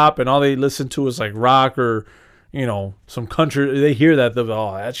hip hop and all they listen to is like rock or, you know, some country. They hear that, they're like,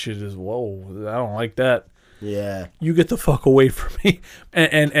 oh, that shit is, whoa, I don't like that. Yeah, you get the fuck away from me.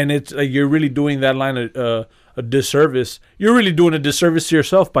 And it's like you're really doing that line a disservice. You're really doing a disservice to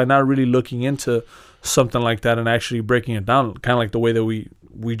yourself by not really looking into something like that and actually breaking it down, kind of like the way that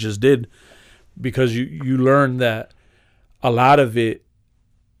we just did, because you learn that a lot of it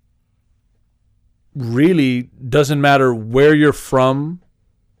really doesn't matter where you're from.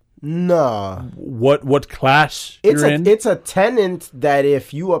 No. What class you're in. It's a tenet that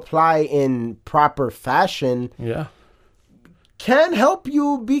if you apply in proper fashion, can help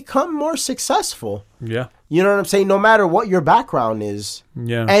you become more successful. Yeah. You know what I'm saying? No matter what your background is.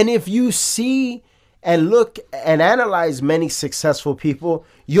 Yeah. And if you see and look and analyze many successful people,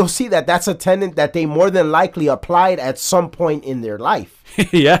 you'll see that that's a tenet that they more than likely applied at some point in their life.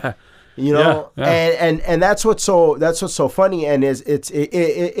 Yeah. You know, and that's what's so funny, and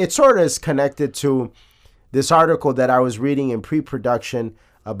it sort of is connected to this article that I was reading in pre-production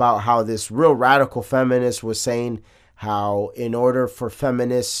about how this real radical feminist was saying how in order for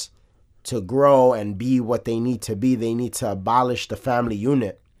feminists to grow and be what they need to be, they need to abolish the family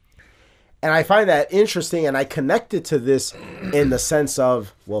unit. And I find that interesting, and I connected to this in the sense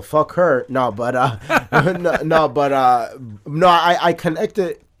of, well, fuck her. I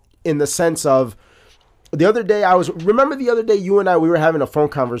connected in the sense of the other day you and I, we were having a phone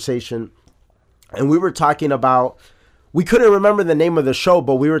conversation, and we were talking about, we couldn't remember the name of the show,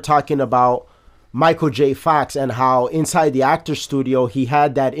 but we were talking about Michael J. Fox and how inside the actor's studio, he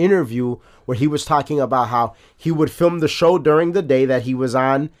had that interview where he was talking about how he would film the show during the day that he was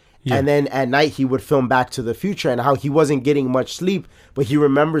on. Yeah. And then at night he would film Back to the Future, and how he wasn't getting much sleep, but he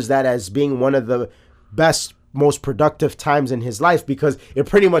remembers that as being one of the best, most productive times in his life, because it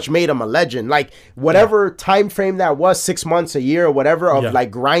pretty much made him a legend. Like whatever time frame that was, 6 months, a year, or whatever, of like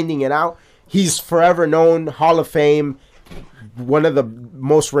grinding it out, he's forever known, Hall of Fame, one of the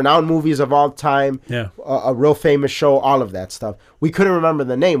most renowned movies of all time, a real famous show, all of that stuff. We couldn't remember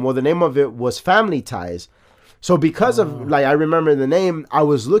the name. Well, the name of it was Family Ties. So because of, like, I remember the name, I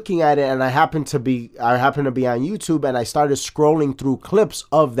was looking at it, and I happened to be on YouTube, and I started scrolling through clips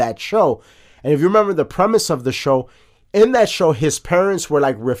of that show. And if you remember the premise of the show, in that show, his parents were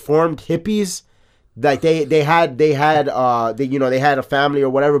like reformed hippies Like they had they had a family or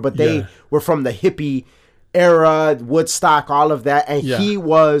whatever, but they were from the hippie era, Woodstock, all of that, and he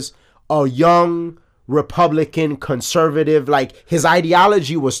was a young Republican conservative. Like his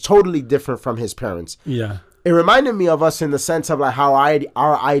ideology was totally different from his parents. Yeah. It reminded me of us in the sense of like how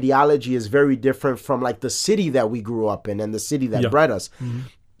our ideology is very different from like the city that we grew up in and the city that bred us. Mm-hmm.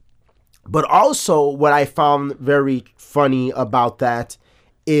 But also what I found very funny about that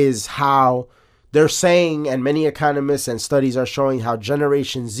is how they're saying, and many economists and studies are showing, how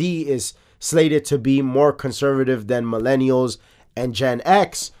Generation Z is slated to be more conservative than millennials and Gen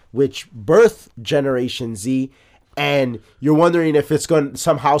X, which birthed Generation Z. And you're wondering if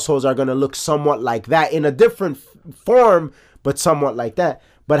some households are going to look somewhat like that in a different form, but somewhat like that.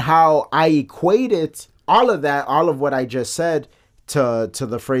 But how I equated all of what I just said to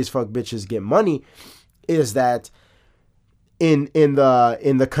the phrase "fuck bitches get money" is that in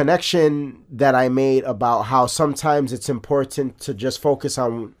the connection that I made about how sometimes it's important to just focus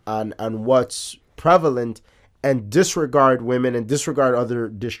on what's prevalent and disregard women and disregard other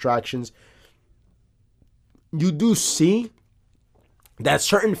distractions. You do see that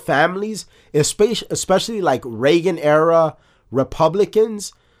certain families, especially like Reagan era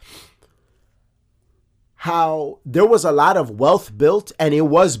Republicans, how there was a lot of wealth built and it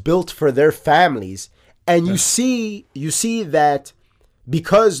was built for their families. And you see that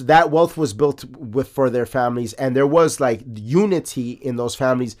because that wealth was built for their families and there was like unity in those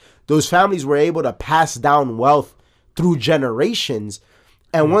families were able to pass down wealth through generations.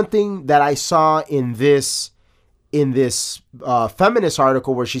 And one thing that I saw in this feminist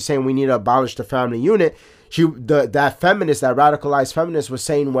article where she's saying we need to abolish the family unit, that radicalized feminist was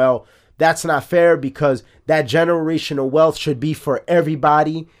saying, well, that's not fair because that generational wealth should be for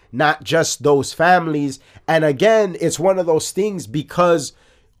everybody, not just those families. And again, it's one of those things because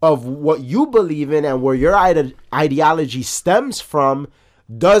of what you believe in and where your ideology stems from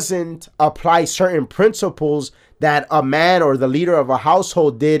doesn't apply certain principles that a man or the leader of a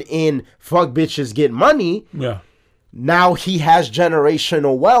household did in Fuck Bitches Get Money. Yeah. Now he has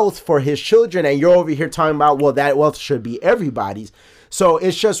generational wealth for his children, and you're over here talking about, well, that wealth should be everybody's. So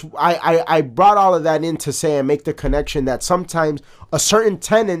it's just, I brought all of that in to say and make the connection that sometimes a certain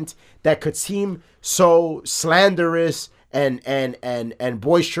tenant that could seem so slanderous and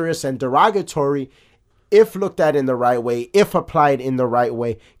boisterous and derogatory, if looked at in the right way, if applied in the right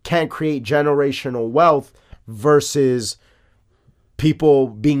way, can create generational wealth versus people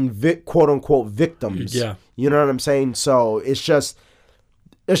being quote unquote victims. Yeah. You know what I'm saying? So it's just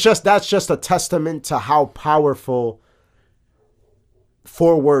that's just a testament to how powerful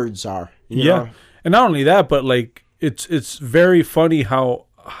 4 words are. You know? And not only that, but like it's very funny how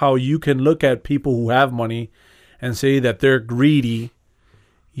you can look at people who have money and say that they're greedy,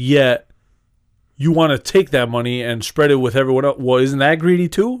 yet you want to take that money and spread it with everyone else. Well, isn't that greedy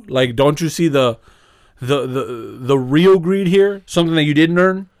too? Like, don't you see the real greed here? Something that you didn't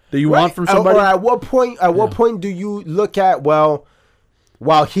earn, that you want from somebody? Or at what point do you look at, well,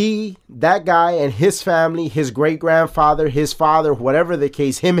 while that guy and his family, his great-grandfather, his father, whatever the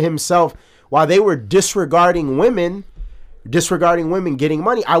case, himself, while they were disregarding women getting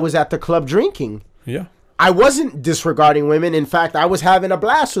money, I was at the club drinking. Yeah. I wasn't disregarding women. In fact, I was having a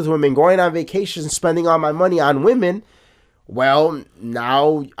blast with women, going on vacations, spending all my money on women. Well,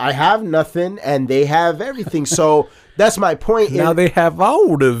 now I have nothing and they have everything. So that's my point. Now they have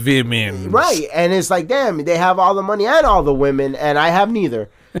all the women. Right. And it's like, damn, they have all the money and all the women and I have neither.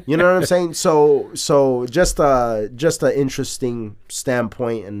 You know what I'm saying? So just a interesting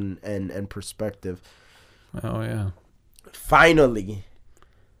standpoint and perspective. Oh, yeah. Finally,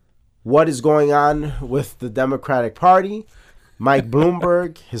 what is going on with the Democratic Party? Mike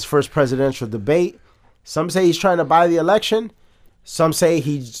Bloomberg, his first presidential debate. Some say he's trying to buy the election. Some say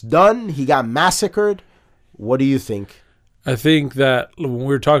he's done. He got massacred. What do you think? I think that when we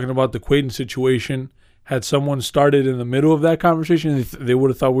were talking about the Quaden situation, had someone started in the middle of that conversation, they would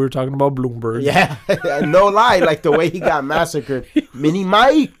have thought we were talking about Bloomberg. Yeah, no lie. Like the way he got massacred. Mini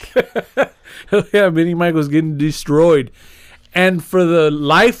Mike. Yeah, Mini Mike was getting destroyed. And for the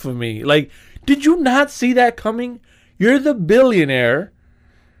life of me, like, did you not see that coming? You're the billionaire.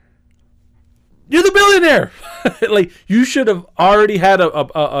 You're the billionaire. Like, you should have already had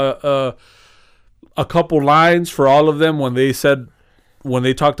a couple lines for all of them when they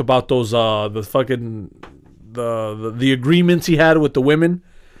talked about those the agreements he had with the women.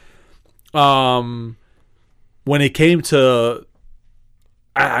 When it came to,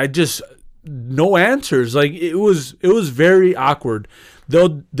 I just no answers. Like, it was very awkward.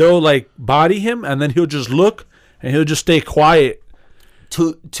 They'll like body him and then he'll just look and he'll just stay quiet.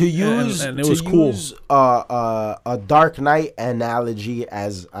 To use and it was cool. Use a Dark Knight analogy,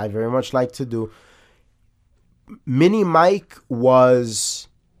 as I very much like to do. Mini Mike was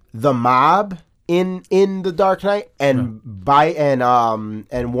the mob in the Dark Knight, and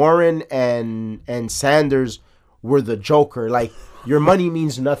and Warren and Sanders were the Joker. Like, your money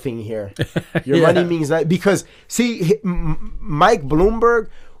means nothing here. Your money means that, because see, Mike Bloomberg,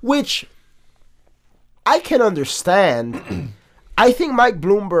 which I can understand. I think Mike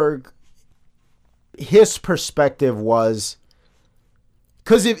Bloomberg, his perspective was,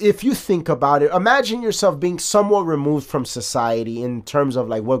 because if you think about it, imagine yourself being somewhat removed from society in terms of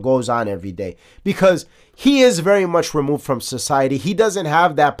like what goes on every day, because he is very much removed from society. He doesn't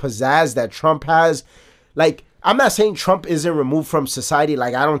have that pizzazz that Trump has. Like, I'm not saying Trump isn't removed from society.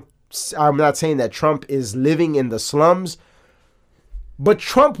 Like, I'm not saying that Trump is living in the slums, but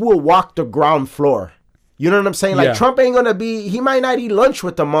Trump will walk the ground floor. You know what I'm saying? Like, Trump ain't gonna be, he might not eat lunch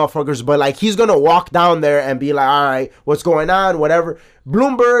with the motherfuckers, but like, he's gonna walk down there and be like, all right, what's going on? Whatever.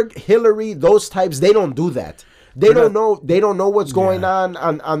 Bloomberg, Hillary, those types, they don't do that. They don't know what's going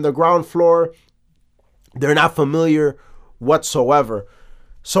on the ground floor. They're not familiar whatsoever.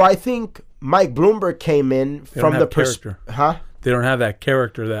 So I think Mike Bloomberg came in from the character. They don't have that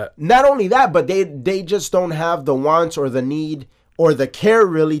character. That not only that, but they just don't have the wants or the need or the care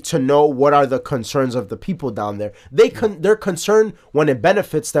really to know what are the concerns of the people down there. They're concerned when it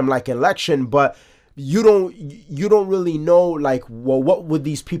benefits them, like election, but you don't really know, like, well, what would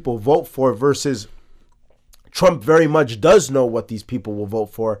these people vote for, versus Trump very much does know what these people will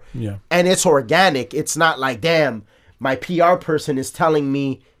vote for. Yeah. And it's organic. It's not like, damn, my PR person is telling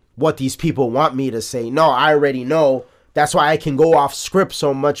me what these people want me to say. No, I already know. That's why I can go off script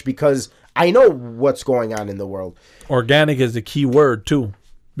so much, because I know what's going on in the world. Organic is the key word, too,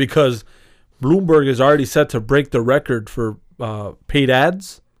 because Bloomberg is already set to break the record for paid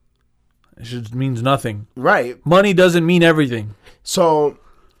ads. It just means nothing. Right. Money doesn't mean everything. So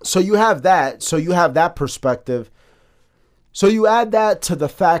you have that. So you have that perspective. So you add that to the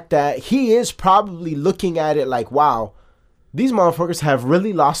fact that he is probably looking at it like, wow, these motherfuckers have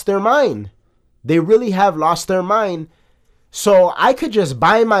really lost their mind. They really have lost their mind. So I could just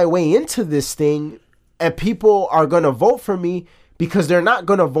buy my way into this thing, and people are going to vote for me because they're not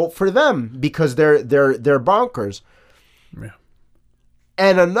going to vote for them because they're bonkers. Yeah.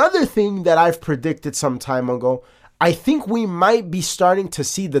 And another thing that I've predicted some time ago, I think we might be starting to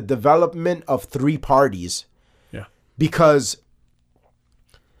see the development of three parties. Yeah. Because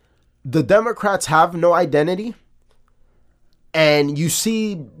the Democrats have no identity. And you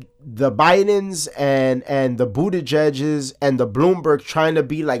see the Bidens and the Buttigieg's and the Bloomberg trying to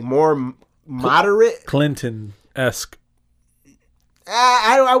be like more moderate. Clinton-esque.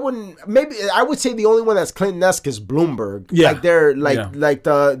 I wouldn't. Maybe I would say the only one that's Clinton-esque is Bloomberg. Yeah. Like they're like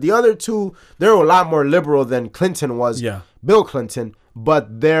the other two. They're a lot more liberal than Clinton was. Yeah. Bill Clinton,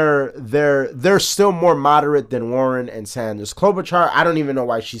 but they're still more moderate than Warren and Sanders. Klobuchar, I don't even know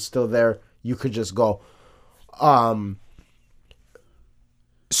why she's still there. You could just go.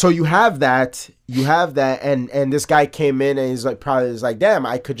 So you have that, and this guy came in and he's like, damn,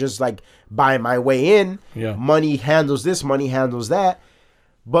 I could just like buy my way in. Yeah. Money handles this, money handles that.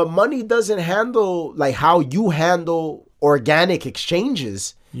 But money doesn't handle like how you handle organic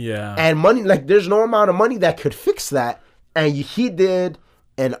exchanges. Yeah. And money, like, there's no amount of money that could fix that. And he did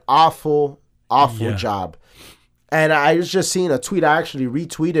an awful job. And I was just seeing a tweet, I actually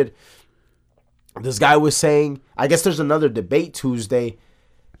retweeted. This guy was saying, I guess there's another debate Tuesday.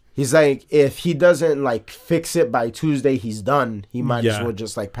 He's like, if he doesn't like fix it by Tuesday, he's done. He might as well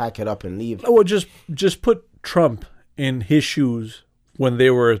just like pack it up and leave. Well, just put Trump in his shoes when they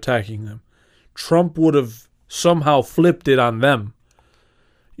were attacking them. Trump would have somehow flipped it on them.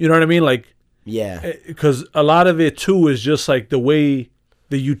 You know what I mean? Like, yeah, because a lot of it too is just like the way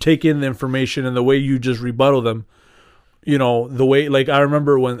that you take in the information and the way you just rebuttal them. You know, the way, like, I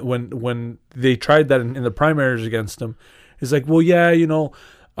remember when they tried that in the primaries against him. It's like, well, yeah, you know.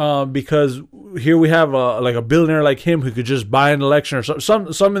 Because here we have a billionaire like him who could just buy an election or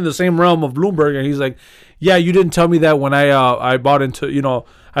some in the same realm of Bloomberg, and he's like, yeah, you didn't tell me that when I bought into, you know,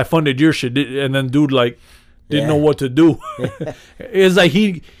 I funded your shit, and then dude like didn't know what to do. It's like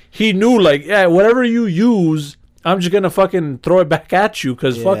he knew, like, yeah, whatever you use, I'm just gonna fucking throw it back at you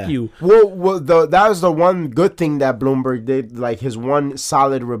because fuck you. Well, that was the one good thing that Bloomberg did. Like, his one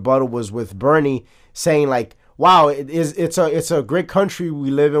solid rebuttal was with Bernie saying like, wow, it's a great country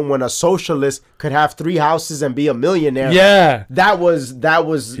we live in when a socialist could have 3 houses and be a millionaire. Yeah. That was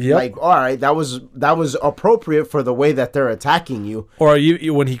Yep. like, all right, that was appropriate for the way that they're attacking you. Or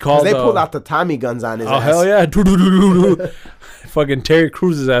when he called, they pulled out the Tommy guns on his ass. Hell yeah. Fucking Terry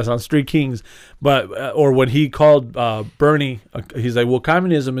Cruz's ass on Street Kings. But or when he called Bernie, he's like, well,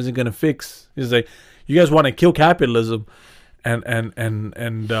 communism isn't gonna fix. He's like, you guys want to kill capitalism, and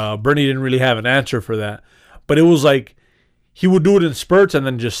Bernie didn't really have an answer for that. But it was like he would do it in spurts and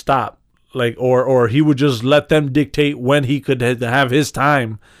then just stop, like, or he would just let them dictate when he could have his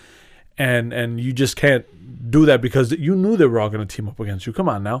time, and you just can't do that because you knew they were all going to team up against you. Come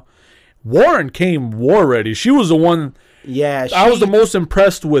on now, Warren came war ready. She was the one. Yeah, I was the most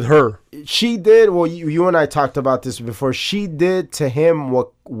impressed with her. She did. Well, you and I talked about this before. She did to him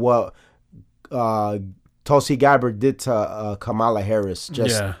what Tulsi Gabbard did to Kamala Harris.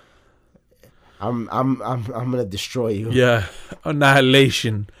 Yeah. I'm gonna destroy you. Yeah,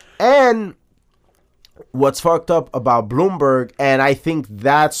 annihilation. And what's fucked up about Bloomberg, and I think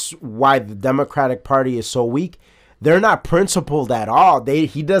that's why the Democratic Party is so weak. They're not principled at all.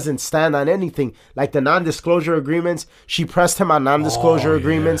 He doesn't stand on anything. Like the non-disclosure agreements, she pressed him on non-disclosure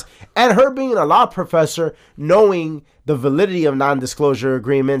agreements. And her being a law professor, knowing the validity of non-disclosure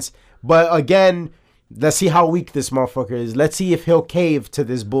agreements. But again, let's see how weak this motherfucker is. Let's see if he'll cave to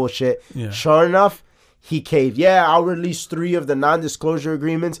this bullshit. Yeah. Sure enough, he caved. Yeah, I'll release 3 of the non-disclosure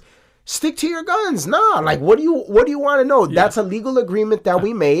agreements. Stick to your guns. Nah, like what do you want to know? Yeah. That's a legal agreement that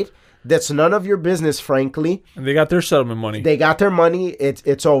we made. That's none of your business, frankly. And they got their settlement money. They got their money.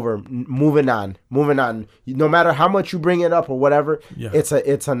 It's over. Moving on. No matter how much you bring it up or whatever, it's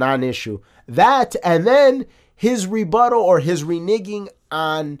a non-issue. That, and then his rebuttal or his reneging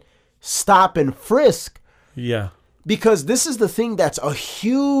on stop and frisk. Yeah. Because this is the thing that's a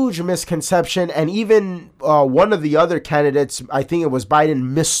huge misconception, and even one of the other candidates, I think it was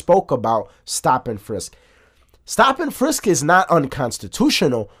Biden, misspoke about stop and frisk. Stop and frisk is not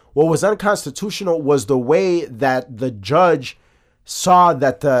unconstitutional. What was unconstitutional was the way that the judge saw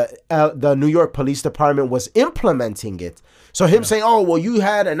that the New York Police Department was implementing it. So him saying, oh, well, you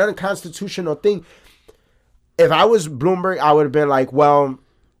had an unconstitutional thing. If I was Bloomberg, I would have been like, well,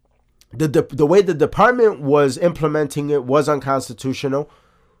 the way the department was implementing it was unconstitutional.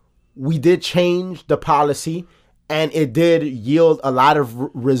 We did change the policy, and it did yield a lot of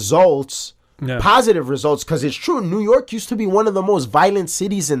results. Yeah. Positive results, because it's true. New York used to be one of the most violent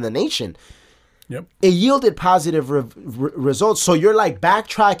cities in the nation. Yep. It yielded positive results. So you're like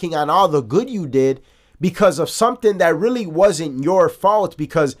backtracking on all the good you did because of something that really wasn't your fault.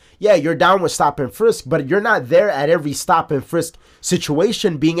 Because, yeah, you're down with stop and frisk, but you're not there at every stop and frisk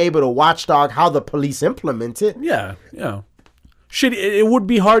situation being able to watchdog how the police implement it. Yeah, yeah. Shit, it would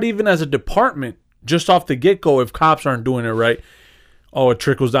be hard even as a department, just off the get-go, if cops aren't doing it right. Oh, it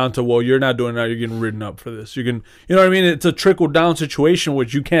trickles down to, well, you're not doing that. You're getting written up for this. You know what I mean? It's a trickle down situation,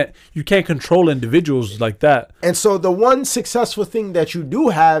 which you can't control individuals like that. And so the one successful thing that you do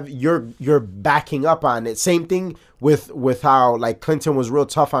have, you're backing up on it. Same thing with how like Clinton was real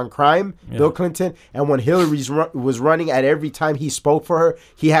tough on crime, Bill Clinton, and when Hillary was running, at every time he spoke for her,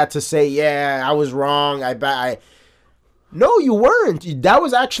 he had to say, "Yeah, I was wrong. No, you weren't. That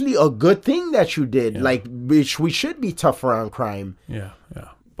was actually a good thing that you did. Yeah. Like, we should be tougher on crime." Yeah.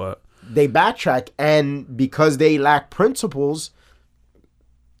 But they backtrack, and because they lack principles,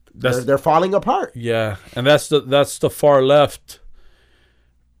 they're falling apart. Yeah, and that's the far left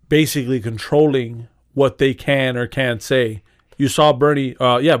basically controlling what they can or can't say. You saw Bernie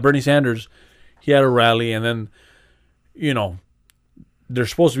Sanders. He had a rally, and then, they're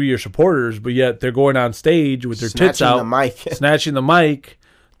supposed to be your supporters, but yet they're going on stage with their tits out, snatching the mic,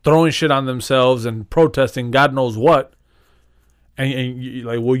 throwing shit on themselves, and protesting God knows what. And you,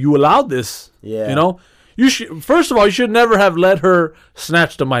 like, well, you allowed this. Yeah. You should, first of all, you should never have let her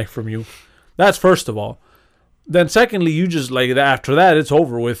snatch the mic from you. That's first of all. Then secondly, you just, like, after that, it's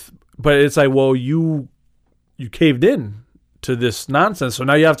over with. But it's like, well, you caved in to this nonsense, so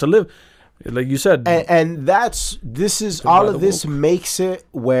now you have to live. Like you said, and all of this makes it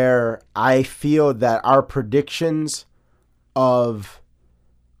where I feel that our predictions of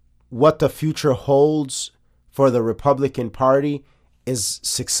what the future holds for the Republican Party is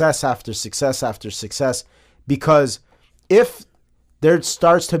success after success after success. Because if there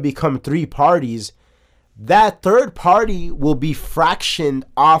starts to become 3 parties, that third party will be fractioned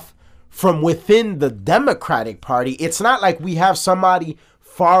off from within the Democratic Party. It's not like we have somebody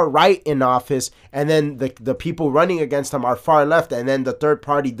far right in office, and then the people running against them are far left, and then the third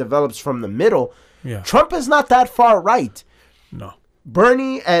party develops from the middle. Yeah. Trump is not that far right. No.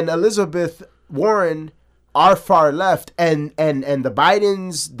 Bernie and Elizabeth Warren are far left, and the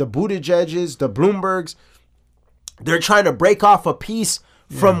Bidens, the Buttigeg's, the Bloombergs, they're trying to break off a piece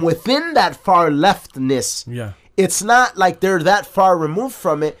from within that far leftness. Yeah. It's not like they're that far removed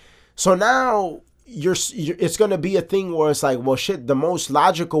from it. So now it's going to be a thing where it's like, well, shit, the most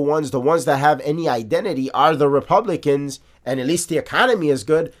logical ones, the ones that have any identity are the Republicans, and at least the economy is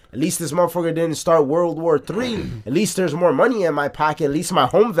good. At least this motherfucker didn't start World War III. At least there's more money in my pocket. At least my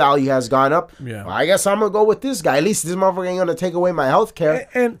home value has gone up. Yeah. Well, I guess I'm going to go with this guy. At least this motherfucker ain't going to take away my health care.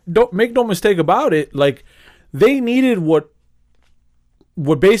 And don't make no mistake about it. Like, they needed what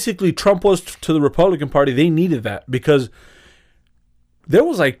basically Trump was to the Republican Party. They needed that because there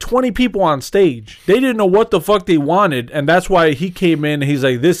was like 20 people on stage. They didn't know what the fuck they wanted, and that's why he came in and he's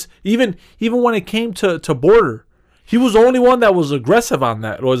like this. Even when it came to border, he was the only one that was aggressive on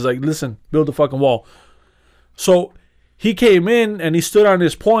that. It was like, listen, build a fucking wall. So he came in and he stood on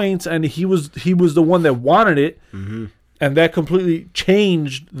his points, and he was the one that wanted it, and that completely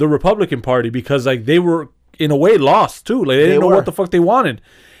changed the Republican Party because like they were in a way lost too. Like they didn't know what the fuck they wanted.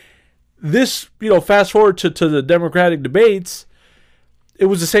 This, fast forward to the Democratic debates, it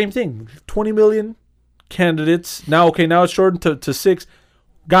was the same thing. 20 million candidates. Now it's shortened to 6.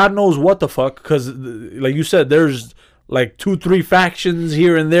 God knows what the fuck, because like you said, there's like 2-3 factions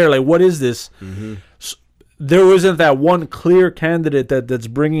here and there. Like, what is this? So, there isn't that one clear candidate that's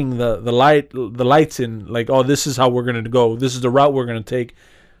bringing the lights in. Like, oh, this is how we're gonna go. This is the route we're gonna take.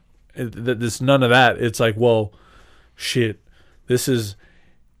 This none of that. It's like, well, shit. This is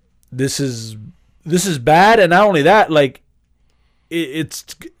bad, and not only that, like, it's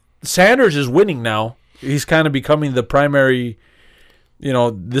Sanders is winning now. He's kind of becoming the primary.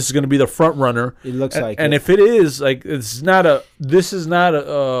 This is going to be the front runner. It looks like and if it is, like, this is not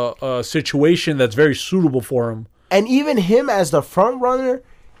a situation that's very suitable for him. And even him as the front runner,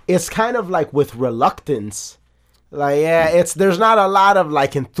 it's kind of like with reluctance. Like, there's not a lot of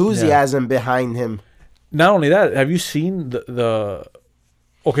like enthusiasm behind him. Not only that, have you seen the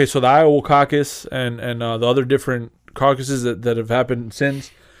Iowa caucus and the other different caucuses that have happened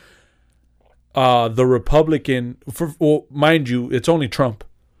since? The Republican, mind you, it's only Trump,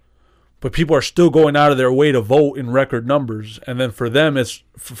 but people are still going out of their way to vote in record numbers, and then for them, it's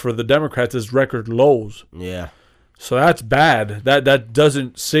for the Democrats, it's record lows. Yeah, so that's bad. That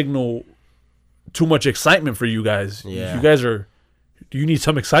doesn't signal too much excitement for you guys. Yeah, you need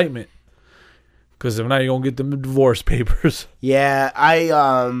some excitement, because if not, you're gonna get them divorce papers. Yeah, I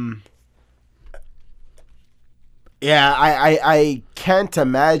can't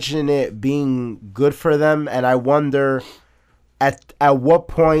imagine it being good for them, and I wonder at what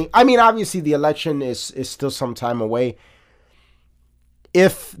point. I mean, obviously the election is still some time away.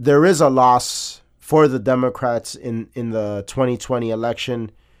 If there is a loss for the Democrats in the 2020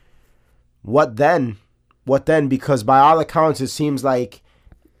 election, what then? What then? Because by all accounts, it seems like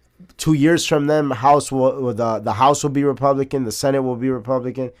 2 years from them, the House will be Republican, the Senate will be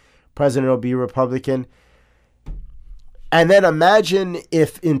Republican, President will be Republican. And then imagine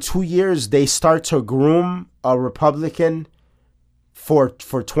if in 2 years they start to groom a Republican for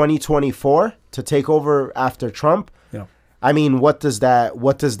 2024 to take over after Trump. Yeah. I mean, what does that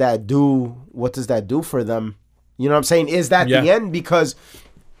do? What does that do for them? You know what I'm saying? Is that the end? Because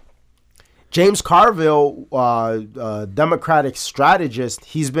James Carville, Democratic strategist,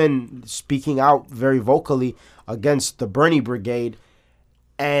 he's been speaking out very vocally against the Bernie Brigade,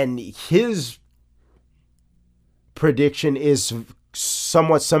 and his prediction is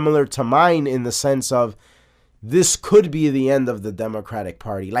somewhat similar to mine in the sense of this could be the end of the Democratic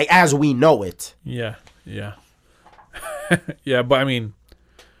Party, like as we know it. Yeah. Yeah, but I mean,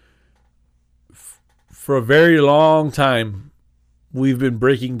 for a very long time, we've been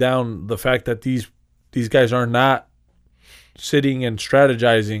breaking down the fact that these guys are not sitting and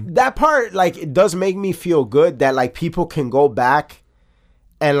strategizing. That part, like, it does make me feel good that like people can go back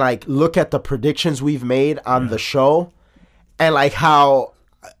and like look at the predictions we've made on the show, and like how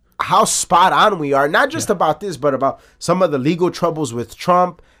spot on we are, not just about this, but about some of the legal troubles with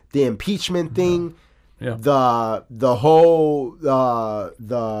Trump, the impeachment thing, the whole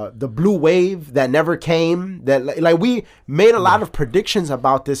the blue wave that never came. That like we made a lot of predictions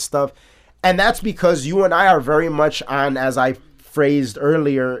about this stuff, and that's because you and I are very much on, as I phrased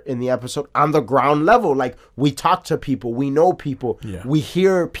earlier in the episode, on the ground level. Like, we talk to people, we know people, we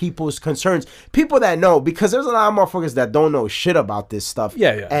hear people's concerns, people that know, because there's a lot of motherfuckers that don't know shit about this stuff.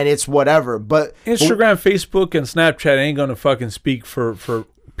 And it's whatever. But Instagram, Facebook, and Snapchat ain't gonna fucking speak for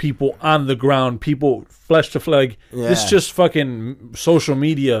people on the ground, people flesh to flesh. It's just fucking social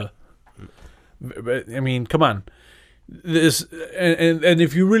media. I mean, come on. this, and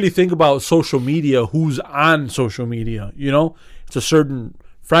if you really think about social media, who's on social media, it's a certain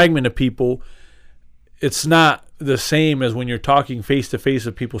fragment of people. It's not the same as when you're talking face to face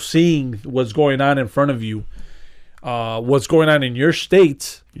with people, seeing what's going on in front of you, what's going on in your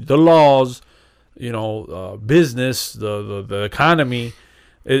state, the laws, business, the economy.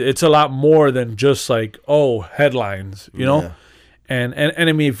 It's a lot more than just like, headlines, Yeah. And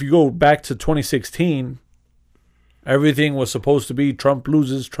I mean, if you go back to 2016, everything was supposed to be Trump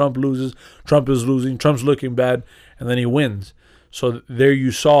loses, Trump is losing, Trump's looking bad, and then he wins. So there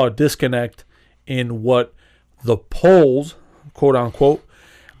you saw a disconnect in what the polls, quote unquote,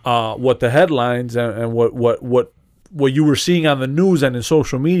 what the headlines and what you were seeing on the news and in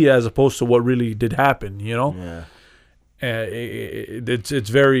social media, as opposed to what really did happen. Yeah. It's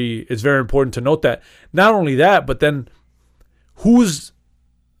very important to note that. Not only that, but then who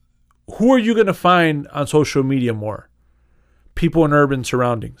are you going to find on social media more? People in urban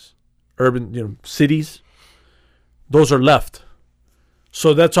surroundings, urban cities. Those are left.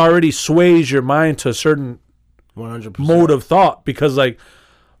 So that's already sways your mind to a certain 100%. mode of thought, because like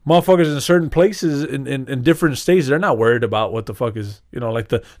motherfuckers in certain places in different states, they're not worried about what the fuck is, like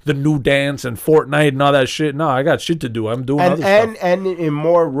the new dance and Fortnite and all that shit. No, I got shit to do. I'm doing other stuff. And in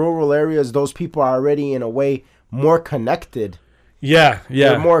more rural areas, those people are already in a way more connected. Yeah.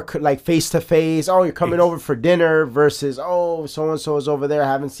 They're more like face to face. Oh, you're coming over for dinner versus, so and so is over there. I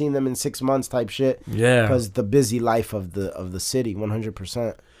haven't seen them in 6 months type shit. Yeah. Because the busy life of the city,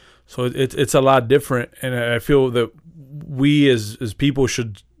 100%. So it's a lot different, and I feel that we as people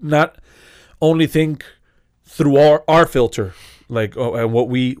should not only think through our filter, like and what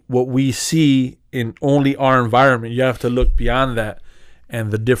we see in only our environment. You have to look beyond that and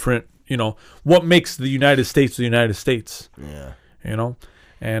the different, what makes the United States the United States. Yeah.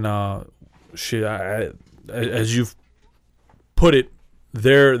 And shit, as you've put it,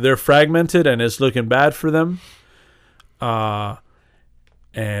 they're fragmented and it's looking bad for them.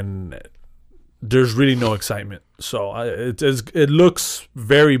 And there's really no excitement. So it looks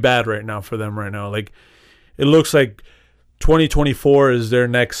very bad right now for them right now. Like, it looks like 2024 is their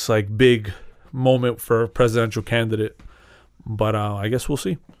next like big moment for a presidential candidate. But I guess we'll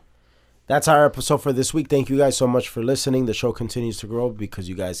see. That's our episode for this week. Thank you guys so much for listening. The show continues to grow because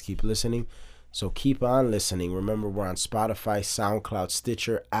you guys keep listening. So keep on listening. Remember, we're on Spotify, SoundCloud,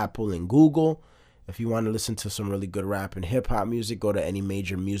 Stitcher, Apple, and Google. If you want to listen to some really good rap and hip-hop music, go to any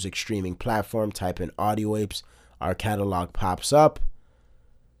major music streaming platform, type in Audio Apes. Our catalog pops up.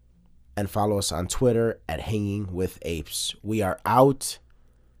 And follow us on Twitter at Hanging with Apes. We are out.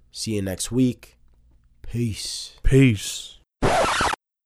 See you next week. Peace. Peace.